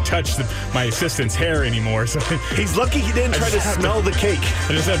won't let me touch my assistant's hair anymore. So he's lucky he didn't try to smell the cake.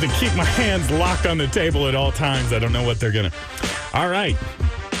 I just have to keep my hands locked on the table at all times. I don't know what they're going to... All right.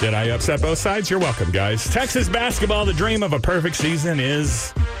 Did I upset both sides? You're welcome, guys. Texas basketball, the dream of a perfect season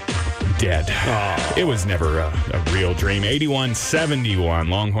is... dead. It was never a real dream. 81-71.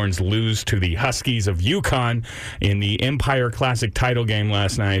 Longhorns lose to the Huskies of UConn in the Empire Classic title game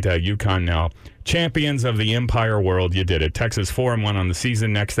last night. UConn now champions of the Empire World. You did it. Texas 4-1 on the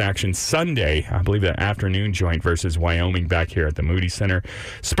season. Next action Sunday, I believe the afternoon joint versus Wyoming back here at the Moody Center.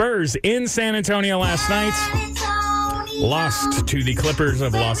 Spurs in San Antonio last night. Lost to the Clippers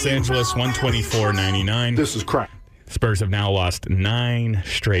of Los Angeles 124-99. This is crap. Spurs have now lost 9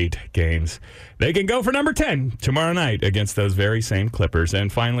 straight games. They can go for number 10 tomorrow night against those very same Clippers.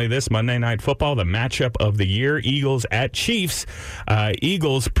 And finally, this Monday Night Football, the matchup of the year, Eagles at Chiefs.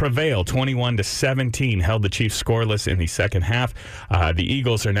 Eagles prevail 21-17, held the Chiefs scoreless in the second half. The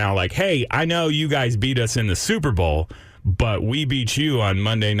Eagles are now like, hey, I know you guys beat us in the Super Bowl, but we beat you on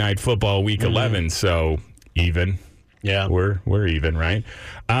Monday Night Football Week 11, so even. Yeah. We're even, right?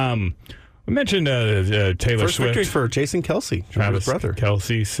 We mentioned Taylor First Swift. victory for Jason Kelce, Travis brother.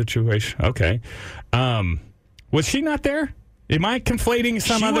 Kelce situation. Okay. Was she not there? Am I conflating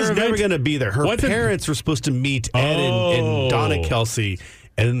some other event? She was never going to be there. Her parents were supposed to meet Ed and Donna Kelce,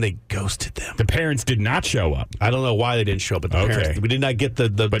 and then they ghosted them. The parents did not show up. I don't know why they didn't show up, but the parents, we did not get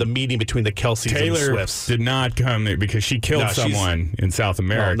the meeting between the Kelces and the Swifts. Taylor did not come because she killed someone in South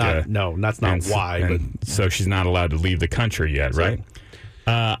America. That's not why. But so she's not allowed to leave the country yet, right?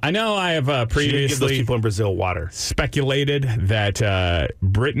 I know I have previously give those people in Brazil water. Speculated that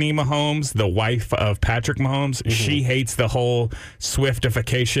Brittany Mahomes, the wife of Patrick Mahomes, she hates the whole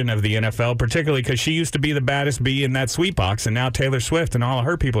Swiftification of the NFL, particularly because she used to be the baddest bee in that sweet box, and now Taylor Swift and all of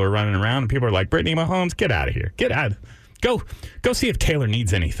her people are running around, and people are like, Brittany Mahomes, get out of here. Get out. Go see if Taylor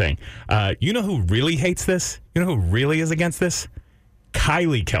needs anything. You know who really hates this? You know who really is against this?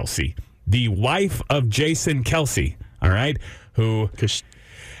 Kylie Kelce, the wife of Jason Kelce, all right? Who...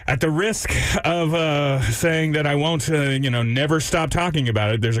 At the risk of saying that I won't, never stop talking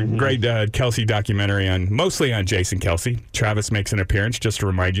about it, there's a great Kelce documentary mostly on Jason Kelce. Travis makes an appearance just to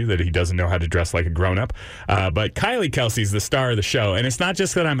remind you that he doesn't know how to dress like a grown-up. But Kylie Kelce's the star of the show, and it's not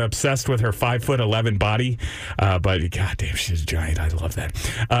just that I'm obsessed with her 5'11" body, but goddamn, she's giant. I love that.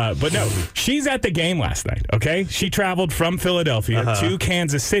 But no, she's at the game last night. Okay, she traveled from Philadelphia to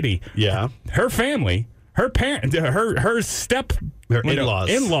Kansas City. Yeah, her family Her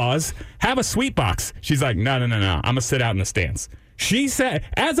in-laws have a sweet box. She's like, no. I'm going to sit out in the stands. She said,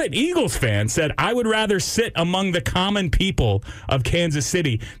 as an Eagles fan, said, I would rather sit among the common people of Kansas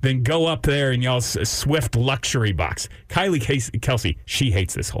City than go up there in y'all's Swift luxury box. Kelsey, she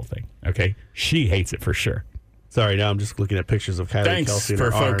hates this whole thing, okay? She hates it for sure. Sorry, now I'm just looking at pictures of Kylie Kelsey. Thanks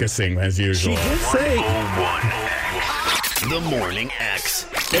for focusing, as usual. She did say... The Morning X.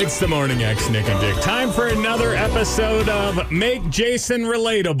 It's the Morning X, Nick and Dick. Time for another episode of Make Jason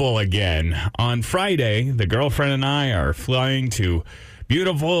Relatable again. On Friday, the girlfriend and I are flying to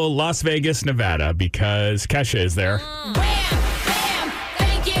beautiful Las Vegas, Nevada, because Kesha is there. Bam, bam,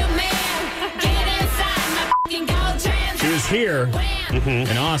 thank you, man. Get inside my fucking gold trans. She was here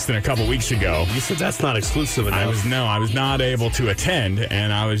in Austin a couple weeks ago. You said that's not exclusive enough. I was not able to attend,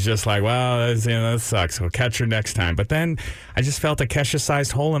 and I was just like, well, that sucks. We'll catch her next time. But then I just felt a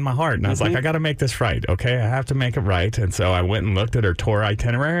Kesha-sized hole in my heart, and I was like, I got to make this right, okay? I have to make it right. And so I went and looked at her tour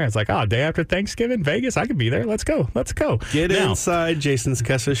itinerary. I was like, day after Thanksgiving, Vegas, I could be there. Let's go. Get inside Jason's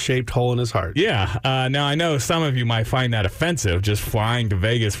Kesha-shaped hole in his heart. Yeah. Now, I know some of you might find that offensive, just flying to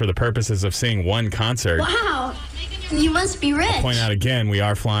Vegas for the purposes of seeing one concert. Wow. You must be rich. I'll point out again, we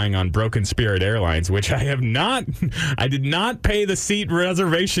are flying on Broken Spirit Airlines, which I did not pay the seat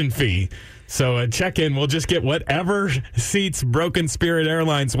reservation fee. So a check-in, we'll just get whatever seats Broken Spirit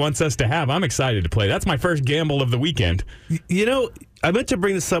Airlines wants us to have. I'm excited to play. That's my first gamble of the weekend. You know, I meant to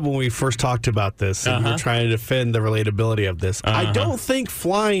bring this up when we first talked about this, and we were trying to defend the relatability of this. I don't think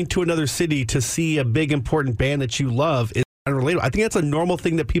flying to another city to see a big, important band that you love is unrelatable. I think that's a normal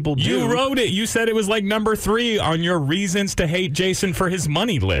thing that people do. You wrote it. You said it was like number 3 on your reasons to hate Jason for his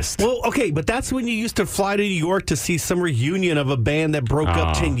money list. Well, okay, but that's when you used to fly to New York to see some reunion of a band that broke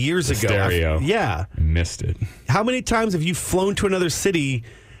up 10 years ago. Stereo. Yeah. I missed it. How many times have you flown to another city?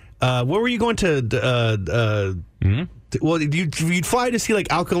 Where were you going to? Well, you'd fly to see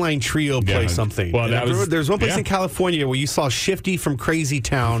like Alkaline Trio play something. Well, there's one place in California where you saw Shifty from Crazy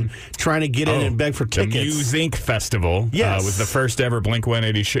Town trying to get in and beg for tickets. The Muse Inc. Festival was the first ever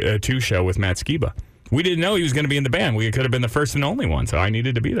Blink-182 show with Matt Skiba. We didn't know he was going to be in the band. We could have been the first and only one, so I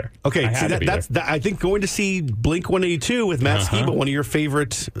needed to be there. Okay, I think going to see Blink-182 with Matt Skiba, one of your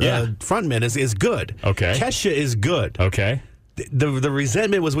favorite frontmen, is good. Okay. Kesha is good. Okay. The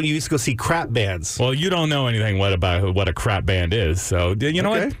resentment was when you used to go see crap bands. Well, you don't know anything about what a crap band is. So, you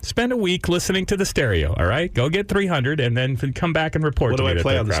know what? Spend a week listening to the stereo, all right? Go get 300 and then come back and report to me. What do I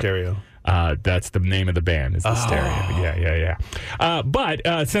play on the stereo? That's the name of the band, is the stereo. Yeah.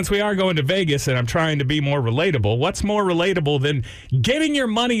 But since we are going to Vegas and I'm trying to be more relatable, what's more relatable than getting your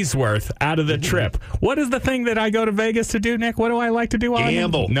money's worth out of the trip? What is the thing that I go to Vegas to do, Nick? What do I like to do?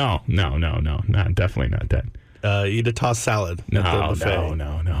 Gamble. No. Definitely not that. Eat a tossed salad. No.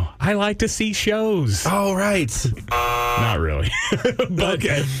 I like to see shows. Oh, right. Not really. But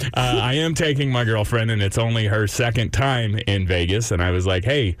I am taking my girlfriend, and it's only her second time in Vegas. And I was like,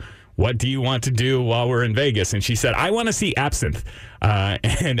 hey, what do you want to do while we're in Vegas? And she said, I want to see Absinthe.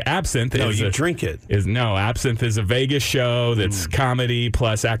 And Absinthe drink it. Absinthe is a Vegas show that's comedy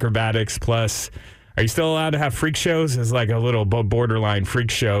plus acrobatics plus... Are you still allowed to have freak shows? There's like a little borderline freak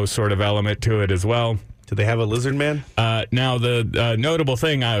show sort of element to it as well. Do they have a lizard man? Now, the notable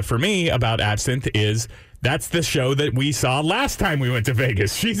thing for me about Absinthe is that's the show that we saw last time we went to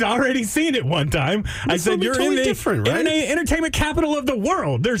Vegas. She's already seen it one time. I said, you're in the entertainment capital of the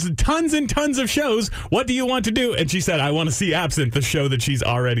world. There's tons and tons of shows. What do you want to do? And she said, I want to see Absinthe, the show that she's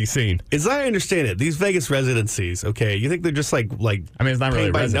already seen. As I understand it, these Vegas residencies, okay, you think they're just like I mean, it's not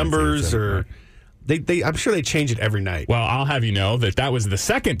really by numbers or... I'm sure they change it every night. Well, I'll have you know that was the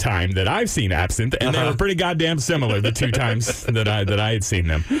second time that I've seen Absinthe, and they were pretty goddamn similar the 2 times that I had seen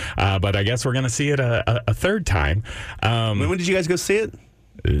them. But I guess we're going to see it a third time. When did you guys go see it?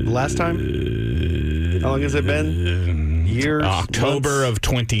 Last time? How long has it been? Years? October of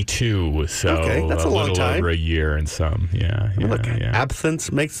 22. So okay, that's a long little time. Over a year and some. Yeah.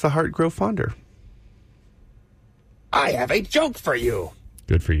 Absinthe makes the heart grow fonder. I have a joke for you.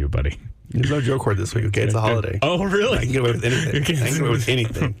 Good for you, buddy. There's no joke word this week, okay? It's a holiday. Oh, really? I can get away with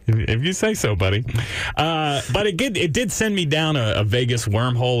anything. If you say so, buddy. But it did send me down a Vegas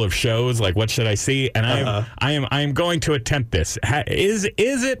wormhole of shows. Like, what should I see? And I am going to attempt this. Is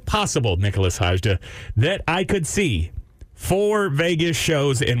it possible, Nicholas Hajda, that I could see 4 Vegas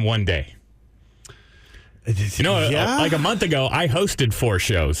shows in one day? You know, like a month ago, I hosted 4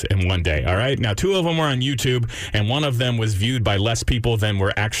 shows in one day, all right? Now, 2 of them were on YouTube, and one of them was viewed by less people than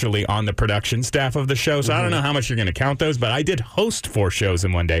were actually on the production staff of the show. So I don't know how much you're going to count those, but I did host 4 shows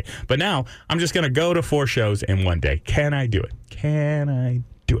in one day. But now, I'm just going to go to 4 shows in one day. Can I do it? Can I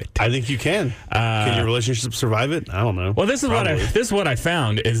do it. I think you can. Can your relationship survive it? I don't know. Well, this is what I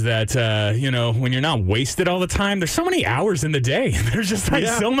found is that when you're not wasted all the time, there's so many hours in the day. There's just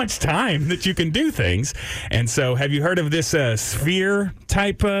so much time that you can do things. And so, have you heard of this sphere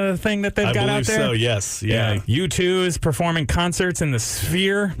type thing that they've got out there? So yes, yeah. U2 is performing concerts in the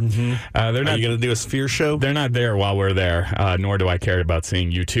Sphere. Mm-hmm. Are you going to do a Sphere show? They're not there while we're there, nor do I care about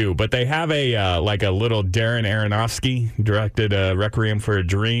seeing U2. But they have a little Darren Aronofsky directed Requiem for a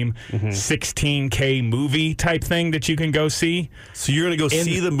Dream 16K movie type thing that you can go see. So you're going to go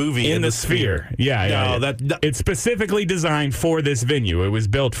see the movie in the Sphere. Yeah. It's specifically designed for this venue. It was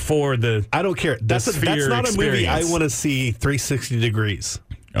built for the I don't care. That's not a movie I want to see 360 degrees.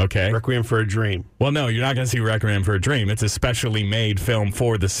 Okay. Requiem for a Dream. Well, no, you're not going to see Requiem for a Dream. It's a specially made film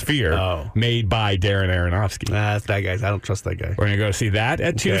for the Sphere, made by Darren Aronofsky. That's that guy. I don't trust that guy. We're going to go see that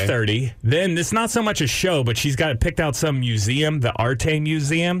at 2:30. Then it's not so much a show, but she's got picked out some museum, the Arte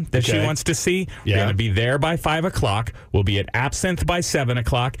Museum, that she wants to see. We're going to be there by 5 o'clock. We'll be at Absinthe by 7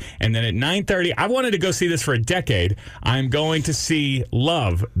 o'clock. And then at 9:30, I wanted to go see this for a decade. I'm going to see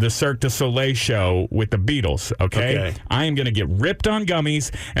Love, the Cirque du Soleil show with the Beatles, okay? I am going to get ripped on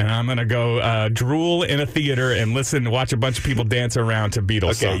gummies, and I'm going to go drool in a theater and watch a bunch of people dance around to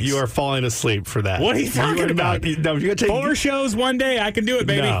Beatles songs. You are falling asleep for that. What are you talking about? You're gonna take 4 shows one day. I can do it,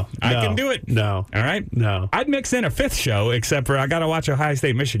 baby. I can do it. No. All right? No. I'd mix in a 5th show, except for I got to watch Ohio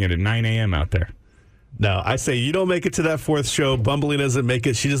State, Michigan at 9 a.m. out there. No, I say you don't make it to that 4th show. Bumbly doesn't make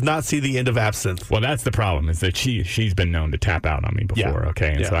it. She does not see the end of Absinthe. Well, that's the problem, is that she's been known to tap out on me before,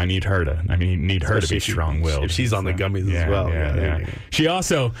 okay? And so I need her to be strong-willed. If she's on the gummies as well. Yeah. She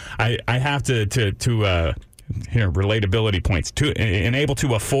also, I have to relatability points, to enable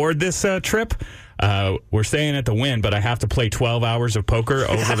to afford this trip. We're staying at the Wynn, but I have to play 12 hours of poker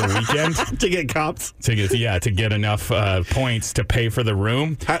over the weekend to get comps. To get enough points to pay for the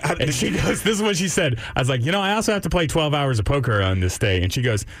room. And she goes, this is what she said. I was like, I also have to play 12 hours of poker on this day. And she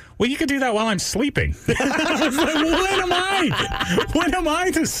goes, well, you could do that while I'm sleeping. I was like, when am I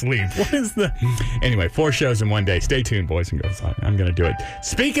to sleep? What is Anyway, 4 shows in one day. Stay tuned, boys and girls. I'm going to do it.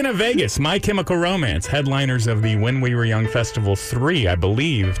 Speaking of Vegas, My Chemical Romance, headliners of the When We Were Young Festival 3, I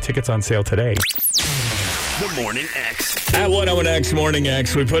believe. Tickets on sale today. The Morning X. At 101X Morning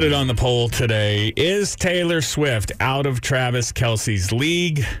X, we put it on the poll today. Is Taylor Swift out of Travis Kelce's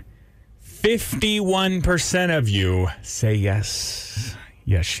league? 51% of you say yes.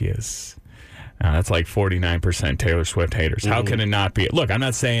 Yes, she is. That's like 49% Taylor Swift haters. How can it not be? Look, I'm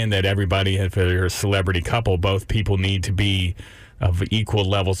not saying that everybody, if they're a celebrity couple, both people need to be of equal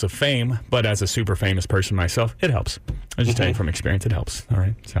levels of fame, but as a super famous person myself, it helps. I'm just telling you from experience, it helps. All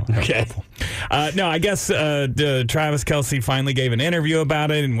right, so helpful. No, I guess Travis Kelce finally gave an interview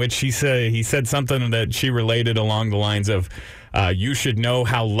about it in which he said something that she related along the lines of, you should know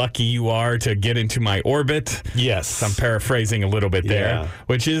how lucky you are to get into my orbit. Yes. I'm paraphrasing a little bit there,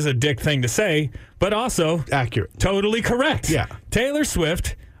 which is a dick thing to say, but also accurate. Totally correct. Yeah. Taylor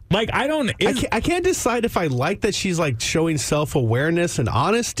Swift. I can't decide if I like that she's like showing self-awareness and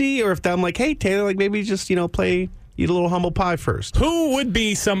honesty, or if I'm like, hey, Taylor, like maybe just, eat a little humble pie first. Who would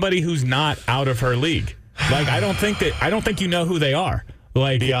be somebody who's not out of her league? I don't think you know who they are.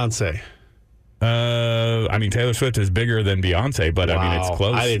 Like Beyonce. Taylor Swift is bigger than Beyonce, but wow. it's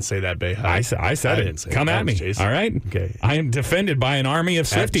close. I didn't say that, Bay. I said it. Come at me. Jason. All right. Okay. I am defended by an army of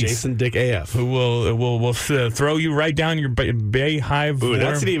Swifties. Jason Dick AF, who will throw you right down your Bay Hive. Ooh,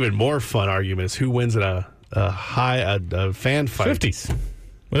 that's an even more fun argument. Is who wins in a fan fight? Swifties,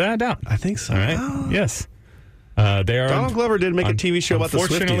 without a doubt. I think so. All right. Oh. Yes. They are. Donald Glover did make a TV show about the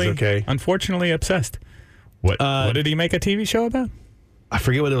Swifties. Okay. Unfortunately, obsessed. What did he make a TV show about? I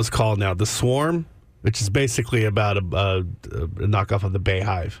forget what it was called now. The Swarm, which is basically about a knockoff of the Bay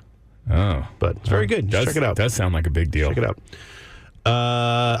Hive. Oh. But it's very good. Check it out. Does sound like a big deal. Check it out.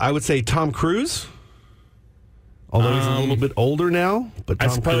 I would say Tom Cruise, although he's a little bit older now. But Tom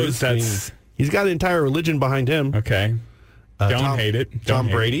I suppose Cruise, he's got an entire religion behind him. Okay. Don't hate it. Tom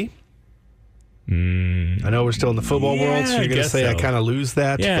Brady. I know we're still in the football world, so you're going to say I kind of lose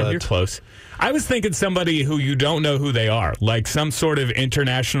that. Yeah, but you're close. I was thinking somebody who you don't know who they are, like some sort of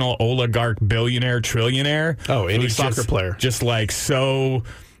international oligarch, billionaire, trillionaire. Oh, any soccer player. Just like so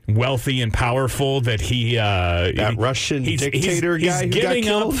wealthy and powerful that that Russian dictator guy who got killed? He's giving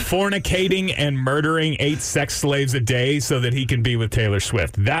up fornicating and murdering 8 sex slaves a day so that he can be with Taylor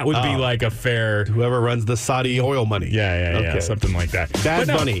Swift. That would be like a fair... Whoever runs the Saudi oil money. Yeah, something like that. Bad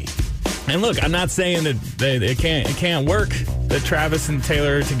Bunny. And look, I'm not saying that it can't work that Travis and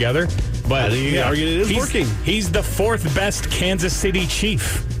Taylor are together, but I think you can argue it is working. He's the 4th best Kansas City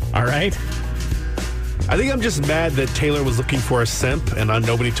Chief. All right. I think I'm just mad that Taylor was looking for a simp and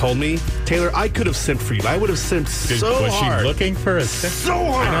nobody told me. Taylor, I could have simped for you. I would have simped so Was hard. she looking for a simp? So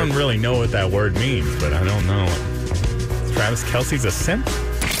hard. I don't really know what that word means, but I don't know. Travis Kelce's a simp?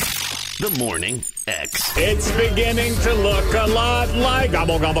 The Morning X. It's beginning to look a lot like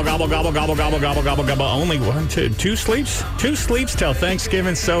gobble, gobble, gobble, gobble, gobble, gobble, gobble, gobble, gobble. Only two sleeps? 2 sleeps till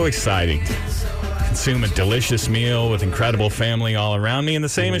Thanksgiving. So exciting. Consume a delicious meal with incredible family all around me. And the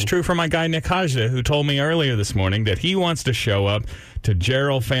same is true for my guy, Nick Hajda, who told me earlier this morning that he wants to show up to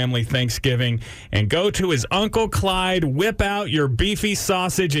Gerald family Thanksgiving and go to his Uncle Clyde, whip out your beefy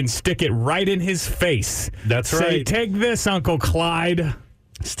sausage and stick it right in his face. That's Say, right. take this, Uncle Clyde.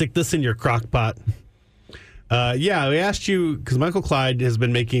 Stick this in your crock pot. Yeah, we asked you because my Uncle Clyde has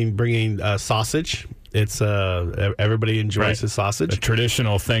been bringing sausage. It's everybody enjoys his sausage. A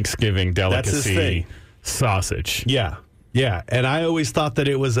traditional Thanksgiving delicacy. That's his thing. Sausage. Yeah. And I always thought that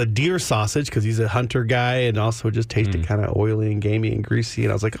it was a deer sausage because he's a hunter guy and also just tasted kind of oily and gamey and greasy.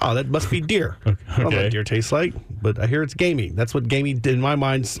 And I was like, oh, that must be deer. I don't know what deer tastes like, but I hear it's gamey. That's what gamey in my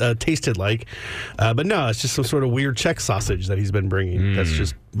mind tasted like. But no, it's just some sort of weird Czech sausage that he's been bringing. That's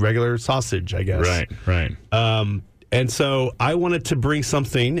just regular sausage, I guess. Right. And so I wanted to bring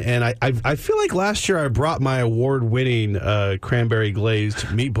something, and I feel like last year I brought my award-winning cranberry glazed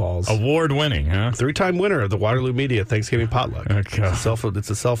meatballs. Award-winning, huh? 3-time winner of the Waterloo Media Thanksgiving Potluck. Okay. It's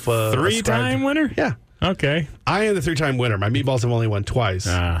a self 3-time winner? Yeah. Okay. I am the 3-time winner. My meatballs have only won twice.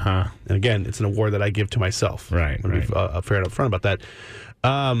 Uh-huh. And again, it's an award that I give to myself. Right. I'm going to be fair and upfront about that.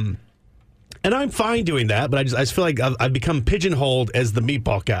 And I'm fine doing that, but I just feel like I've become pigeonholed as the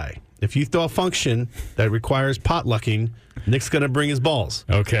meatball guy. If you throw a function that requires potlucking, Nick's going to bring his balls.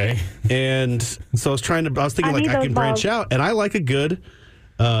 Okay. And so I was thinking I can branch out, and I like a good,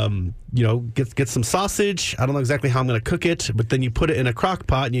 get some sausage. I don't know exactly how I'm going to cook it, but then you put it in a crock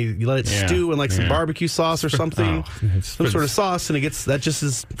pot and you let it stew in like some barbecue sauce or something, some sort of sauce, and that just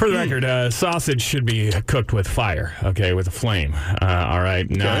is. For the record, sausage should be cooked with fire, okay, with a flame. All right,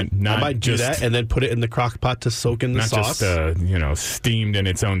 not I might do just, that and then put it in the crock pot to soak in the sauce. Not just steamed in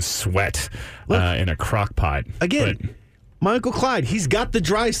its own sweat in a crock pot. Again. My Uncle Clyde, he's got the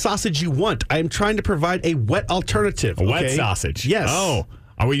dry sausage you want. I am trying to provide a wet alternative. A wet sausage? Yes. Oh.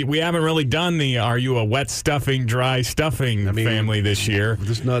 We haven't really done the are you a wet stuffing, dry stuffing family this year.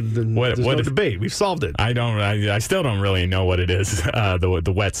 There's no debate. We've solved it. I still don't really know what it is,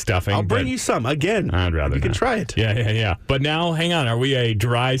 the wet stuffing. I'll bring you some. Again, I'd rather you can try it. Yeah. But now, hang on. Are we a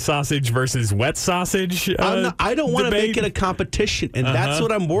dry sausage versus wet sausage I don't want to make it a competition, and that's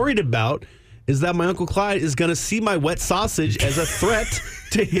what I'm worried about, is that my Uncle Clyde is going to see my wet sausage as a threat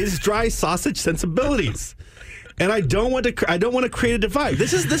to his dry sausage sensibilities. And I don't want to create a divide.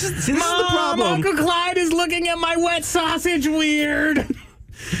 This is the problem. Uncle Clyde is looking at my wet sausage weird.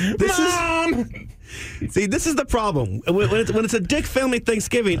 This is the problem. When it's a Dick family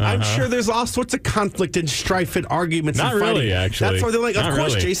Thanksgiving, I'm sure there's all sorts of conflict and strife and arguments. Not and fighting. really, actually. That's why they're like, of Not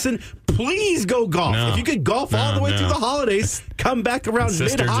course, really. Jason, please go golf. No. If you could golf all the way through the holidays, come back around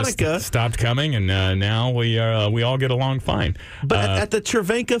mid-Hanukkah. Stopped coming, and now we all get along fine. But at the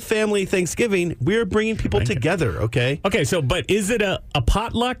Cervenka family Thanksgiving, we're bringing people together, okay? Okay, but is it a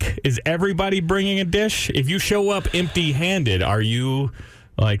potluck? Is everybody bringing a dish? If you show up empty-handed, are you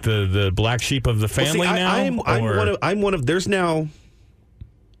like the black sheep of the family now? I'm one of. There's now,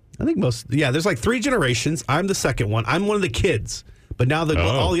 I think there's like 3 generations. I'm the second one. I'm one of the kids. But now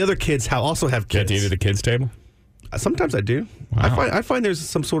all the other kids also have kids. Get to eat at the kids' table? Sometimes I do. Wow. I find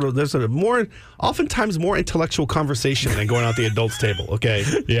there's oftentimes more intellectual conversation than going out the adults' table. Okay.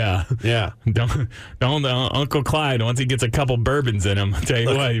 Yeah. Don't Uncle Clyde, once he gets a couple bourbons in him, I tell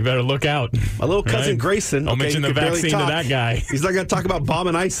you what, you better look out. My little cousin Grayson. Don't mention the vaccine to that guy. He's not going to talk about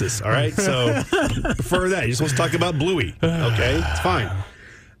bombing ISIS. All right. So prefer that. He just wants to talk about Bluey. Okay. It's fine.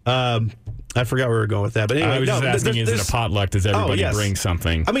 I forgot where we were going with that, but anyway, I was just asking: is it a potluck? Does everybody bring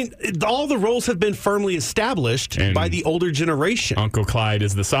something? I mean, all the roles have been firmly established by the older generation. Uncle Clyde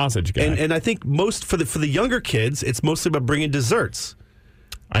is the sausage guy, and I think most for the younger kids, it's mostly about bringing desserts.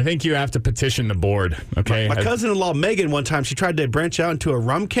 I think you have to petition the board. Okay, my cousin-in-law Megan, one time she tried to branch out into a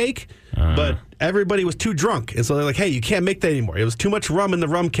rum cake, but everybody was too drunk, and so they're like, "Hey, you can't make that anymore. It was too much rum in the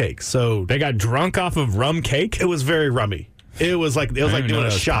rum cake." So they got drunk off of rum cake. It was very rummy. It was like doing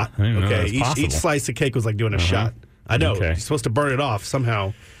a shot. Okay, each slice of cake was like doing a shot. I know. Okay. You're supposed to burn it off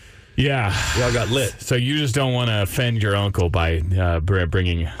somehow. Yeah. We all got lit. So you just don't want to offend your uncle by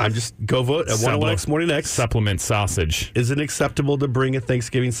bringing. I'm just go vote at 101X Morning X. Supplement sausage. Is it acceptable to bring a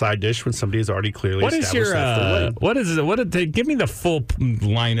Thanksgiving side dish when somebody has already clearly established that's the way? Give me the full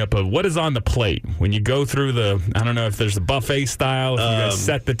lineup of what is on the plate when you go through I don't know if there's a buffet style, if you guys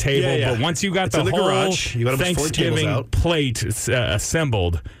set the table, yeah. but once you got It's the in the whole garage. You got 4 tables Thanksgiving out. plate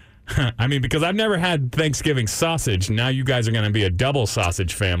assembled. I mean, because I've never had Thanksgiving sausage. Now you guys are going to be a double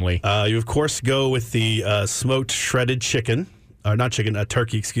sausage family. You, of course, go with the smoked shredded chicken. Not chicken,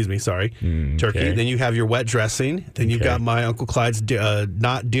 turkey, excuse me, sorry. Turkey. Okay. Then you have your wet dressing. Then you've got my Uncle Clyde's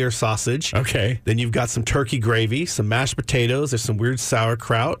not deer sausage. Okay. Then you've got some turkey gravy, some mashed potatoes. There's some weird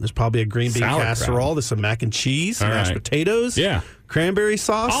sauerkraut. There's probably a green bean casserole. There's some mac and cheese, some mashed potatoes. Yeah. Cranberry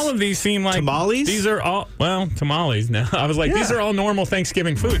sauce. All of these seem like tamales. These are all tamales. Now I was like, these are all normal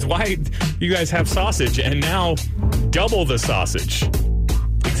Thanksgiving foods. Why you guys have sausage and now double the sausage?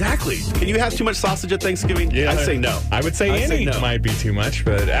 Exactly. Can you have too much sausage at Thanksgiving? Yeah, I say no. I would say any might be too much,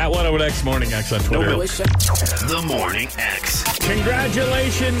 but at 101X Morning X on Twitter. The Morning X.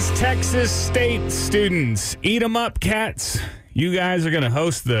 Congratulations, Texas State students. Eat 'em up, cats. You guys are going to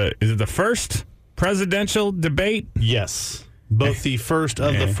host is it the first presidential debate? Yes. Both the first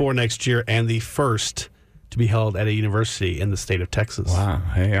of the 4 next year and the first to be held at a university in the state of Texas. Wow.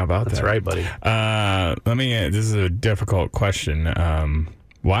 Hey, how about that? That's right, buddy. This is a difficult question.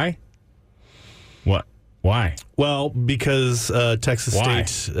 Why? What? Why? Well, because Texas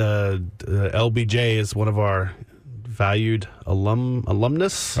State LBJ is one of our valued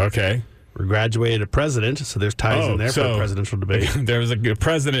alumnus. Okay. We graduated a president, so there's ties in there for a presidential debate. There was a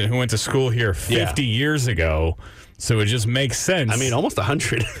president who went to school here 50 years ago, so it just makes sense. I mean, almost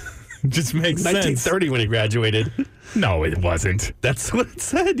 100. Just makes 1930 when he graduated. No, it wasn't. That's what it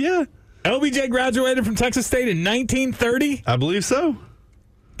said, yeah. LBJ graduated from Texas State in 1930? I believe so.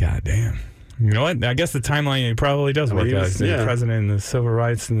 God damn. You know what? I guess the timeline probably does work out. The president and the civil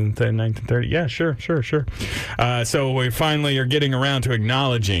rights in 1930. Yeah, sure. So we finally are getting around to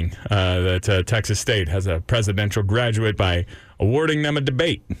acknowledging that Texas State has a presidential graduate by awarding them a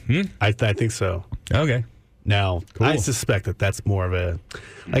debate. I think so. Okay. Now, I suspect that's more of a...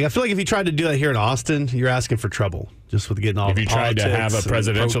 I feel like if you tried to do that here in Austin, you're asking for trouble. Just with getting all the politics. If you tried to have a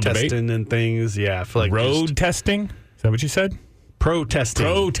presidential debate? And things, yeah. I feel like road testing? Is that what you said?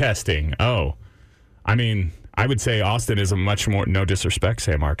 Protesting. Oh. I mean, I would say Austin is a much more, no disrespect,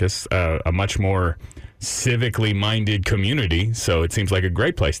 San Marcos, a much more civically minded community. So it seems like a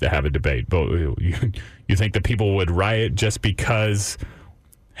great place to have a debate. But you think that people would riot just because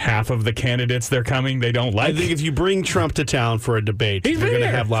half of the candidates they're coming they don't like? I think if you bring Trump to town for a debate, you're going to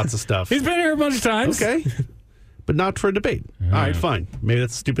have lots of stuff. He's been here a bunch of times. Okay. But not for a debate. All right, fine. Maybe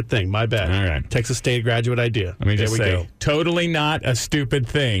that's a stupid thing. My bad. All right. Texas State graduate idea. Let me just say, totally not a stupid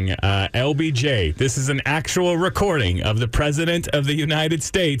thing. LBJ, this is an actual recording of the President of the United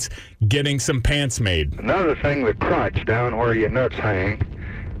States getting some pants made. Another thing, the crotch down where your nuts hang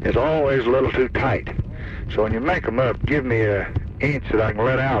is always a little too tight. So when you make them up, give me an inch that I can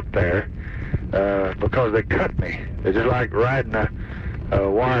let out there because they cut me. It's just like riding a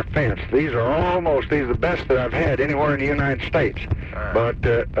wire fence. These are the best that I've had anywhere in the United States. But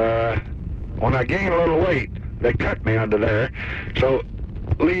when I gain a little weight, they cut me under there. So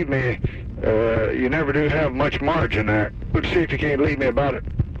leave me, you never do have much margin there. But see if you can't leave me about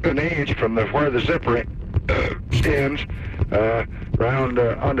an inch from where the zipper ends round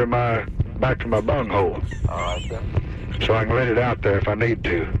under my back to my bunghole. All right, then. So I can let it out there if I need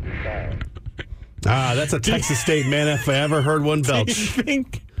to. That's a Texas State man if I ever heard one belch. Do you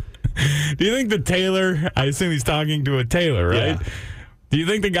think the tailor, I assume he's talking to a tailor, right? Yeah. Do you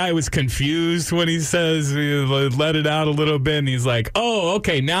think the guy was confused when he says, let it out a little bit, and he's like, oh,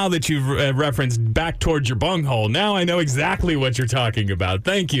 okay, now that you've referenced back towards your bunghole, now I know exactly what you're talking about.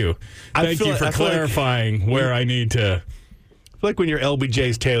 Thank you. Thank you for clarifying where I need to... I feel like when you're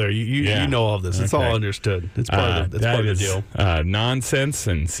LBJ's tailor, you know all of this. It's all understood. It's part of the deal. Nonsense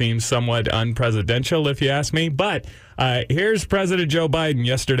and seems somewhat unpresidential, if you ask me. But here's President Joe Biden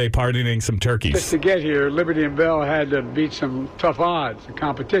yesterday pardoning some turkeys. Just to get here, Liberty and Bell had to beat some tough odds and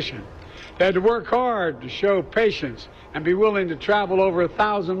competition. They had to work hard to show patience and be willing to travel over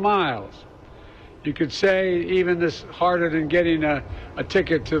 1,000 miles. You could say even this harder than getting a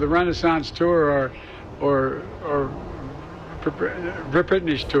ticket to the Renaissance tour or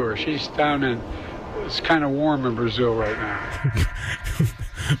Britney's tour. She's down in, it's kind of warm in Brazil right now.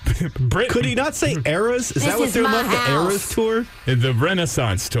 Could he not say Eras? Is that what they're like, the Eras tour? The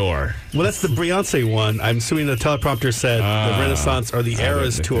Renaissance tour. Well, that's the Beyonce one. I'm assuming the teleprompter said the Renaissance or the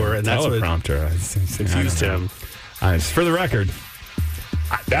Eras tour, and that's what teleprompter confused him. For the record,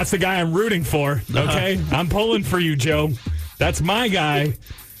 That's the guy I'm rooting for, okay? I'm pulling for you, Joe. That's my guy.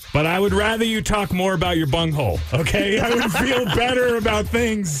 But I would rather you talk more about your bunghole, okay? I would feel better about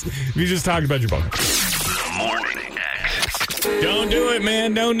things if you just talked about your bunghole. The Morning X. Don't do it,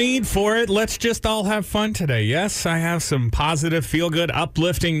 man. No need for it. Let's just all have fun today. Yes, I have some positive, feel-good,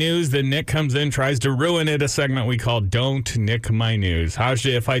 uplifting news. Then Nick comes in, tries to ruin it, a segment we call Don't Nick My News. How's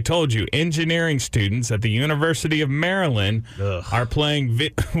if I told you engineering students at the University of Maryland are playing...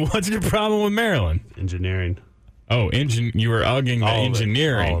 What's your problem with Maryland? Engineering. Oh, you were ugging the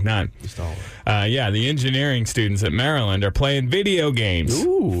engineering, not just all of it. Yeah, the engineering students at Maryland are playing video games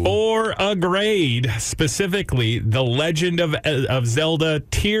for a grade, specifically The Legend of Zelda: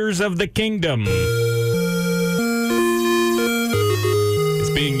 Tears of the Kingdom. It's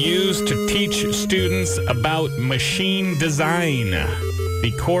being used to teach students about machine design.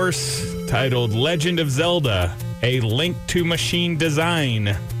 The course titled Legend of Zelda: A Link to Machine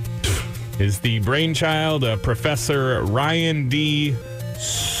Design is the brainchild of Professor Ryan D.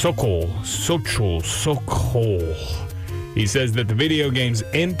 Sokol. He says that the video game's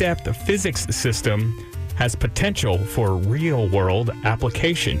in-depth physics system has potential for real-world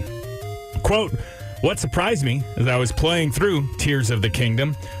application. Quote, what surprised me as I was playing through Tears of the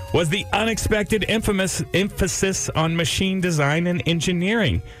Kingdom was the unexpected emphasis on machine design and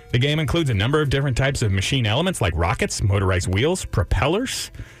engineering. The game includes a number of different types of machine elements like rockets, motorized wheels, propellers.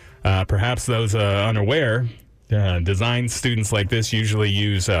 Perhaps those unaware, design students like this usually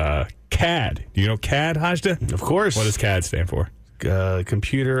use CAD. Do you know CAD, Hajda? Of course. What does CAD stand for?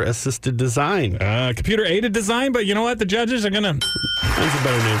 Computer-assisted design. Computer-aided design, but you know what? The judges are going to... That's a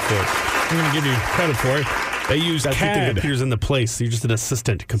better name for it. I'm going to give you credit for it. They use CAD. The computer's in the place. You're just an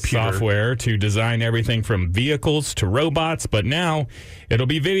assistant computer. Software to design everything from vehicles to robots, but now it'll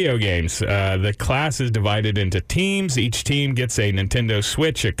be video games. The class is divided into teams. Each team gets a Nintendo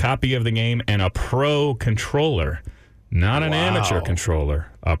Switch, a copy of the game, and a pro controller. Not an amateur controller,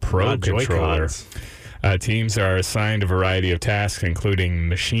 a pro controller. Teams are assigned a variety of tasks, including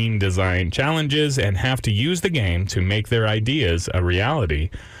machine design challenges, and have to use the game to make their ideas a reality.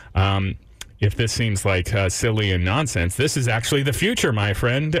 If this seems like silly and nonsense, this is actually the future, my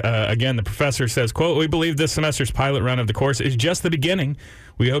friend. Again, the professor says, quote, we believe this semester's pilot run of the course is just the beginning.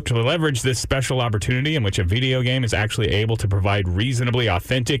 We hope to leverage this special opportunity in which a video game is actually able to provide reasonably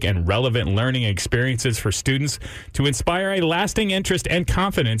authentic and relevant learning experiences for students to inspire a lasting interest and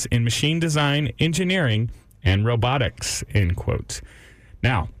confidence in machine design, engineering, and robotics, end quote.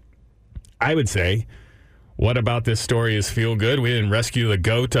 Now, I would say... what about this story is feel good? We didn't rescue the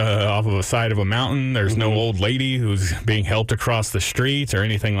goat off of the side of a mountain. There's no old lady who's being helped across the street or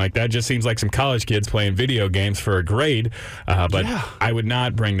anything like that. Just seems like some college kids playing video games for a grade. But I would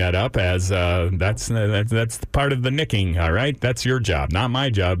not bring that up as that's part of the nicking, all right? That's your job, not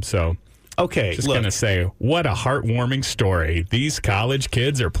my job. So, okay, just going to say, what a heartwarming story. These college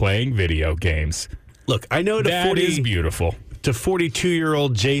kids are playing video games. Look, I know that is beautiful. To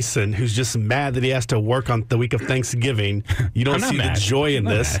 42-year-old Jason, who's just mad that he has to work on the week of Thanksgiving. You don't see the joy in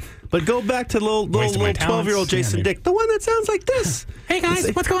this. But go back to little 12-year-old Jason Dick, the one that sounds like this. Hey, guys,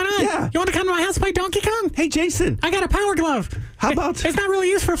 what's going on? Yeah. You want to come to my house and play Donkey Kong? Hey, Jason. I got a power glove. How about... It's not really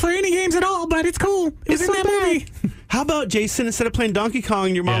useful for any games at all, but it's cool. It was in that movie. How about, Jason, instead of playing Donkey Kong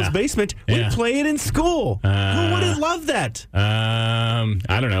in your mom's basement, we play it in school? Who wouldn't love that?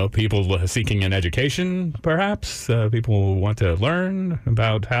 I don't know. People seeking an education, perhaps. People who want to learn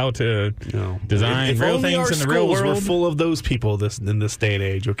about how to design real things in the real world. We're full of those people in this day and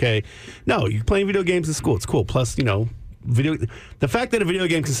age, okay? No, you're playing video games in school. It's cool. Plus, the fact that a video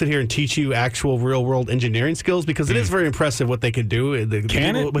game can sit here and teach you actual real-world engineering skills, because it is very impressive what they can do.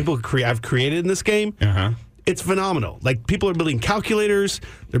 People I've created in this game. It's phenomenal. Like, people are building calculators.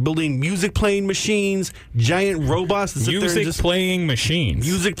 They're building music-playing machines, giant robots. Music-playing machines.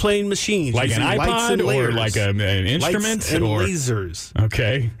 Music-playing machines. Like an iPod or like an instrument? Lights and lasers.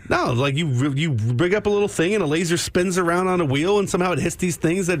 Okay. No, like you bring up a little thing and a laser spins around on a wheel and somehow it hits these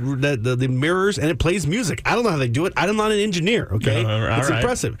things that the mirrors and it plays music. I don't know how they do it. I'm not an engineer, okay? It's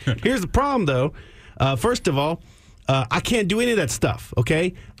impressive. Here's the problem, though. First of all, I can't do any of that stuff,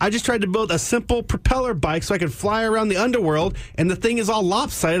 okay? I just tried to build a simple propeller bike so I could fly around the underworld, and the thing is all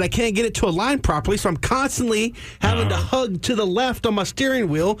lopsided. I can't get it to align properly, so I'm constantly having to hug to the left on my steering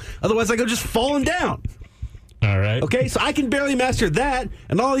wheel. Otherwise, I go just falling down. All right. Okay, so I can barely master that,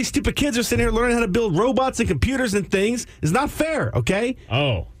 and all these stupid kids are sitting here learning how to build robots and computers and things. It's not fair, okay?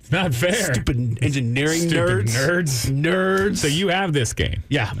 Oh, It's not fair. Stupid engineering nerds. So you have this game.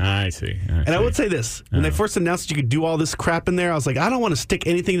 Yeah. I see. And I would say this. When they first announced that you could do all this crap in there, I was like, I don't want to stick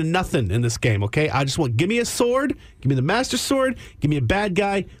anything to nothing in this game, okay? I just want, give me a sword, give me the master sword, give me a bad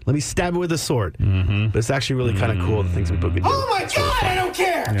guy, let me stab it with a sword. Mm-hmm. But it's actually really kind of cool, the things people can do. Oh my God, I don't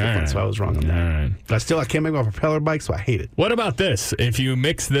care. Right. So I was wrong on that. Right. But I can't make my propeller bike, so I hate it. What about this? If you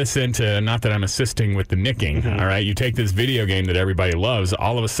mix this into, not that I'm assisting with the nicking, all right? You take this video game that everybody loves,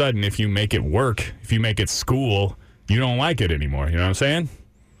 all of a sudden, if you make it work, if you make it school, you don't like it anymore. You know what I'm saying?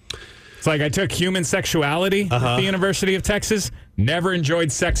 It's like I took human sexuality at the University of Texas, never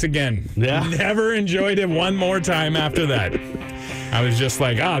enjoyed sex again. Yeah. Never enjoyed it one more time after that. I was just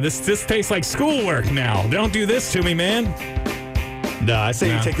like, this tastes like schoolwork now. Don't do this to me, man. No, I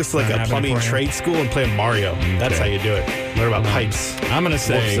say you take this to like a plumbing trade school and play Mario. Okay. That's how you do it. Learn about pipes. I'm going to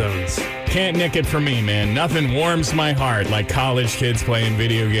say, can't nick it for me, man. Nothing warms my heart like college kids playing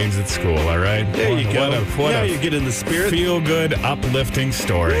video games at school, all right? There you go. Now you get in the spirit. Feel-good, uplifting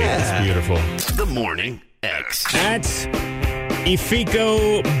story. Yeah. It's beautiful. The Morning X. At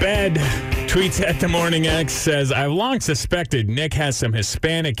Ifiko Bed tweets at The Morning X, says, I've long suspected Nick has some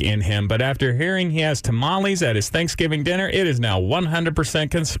Hispanic in him, but after hearing he has tamales at his Thanksgiving dinner, it is now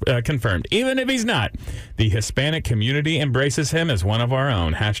 100% confirmed. Even if he's not, the Hispanic community embraces him as one of our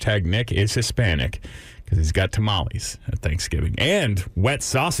own. Hashtag Nick is Hispanic, because he's got tamales at Thanksgiving. And wet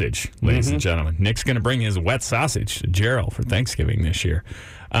sausage, ladies and gentlemen. Nick's going to bring his wet sausage to Gerald for Thanksgiving this year.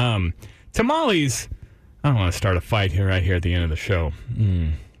 Tamales, I don't want to start a fight right here at the end of the show.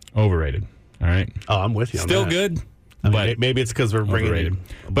 Overrated. All right. Oh, I'm with you. Still good, but maybe it's because we're bringing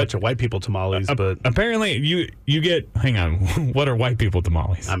a bunch of white people tamales. But apparently, you get. Hang on. What are white people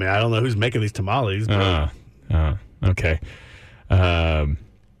tamales? I mean, I don't know who's making these tamales. But Okay.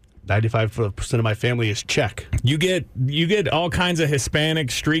 95% of my family is Czech. You get all kinds of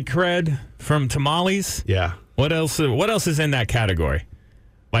Hispanic street cred from tamales. Yeah. What else is in that category?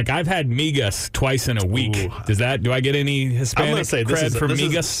 Like, I've had migas twice in a week. Ooh. Do I get any Hispanic cred for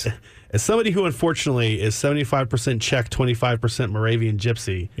migas? As somebody who unfortunately is 75% Czech, 25% Moravian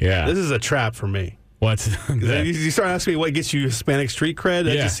Gypsy, this is a trap for me. What's that? You start asking me what gets you Hispanic street cred,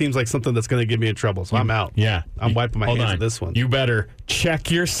 that just seems like something that's going to get me in trouble, so I'm out. Yeah. I'm wiping my hands at this one. You better check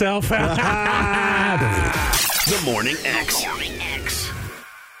yourself out. The Morning X.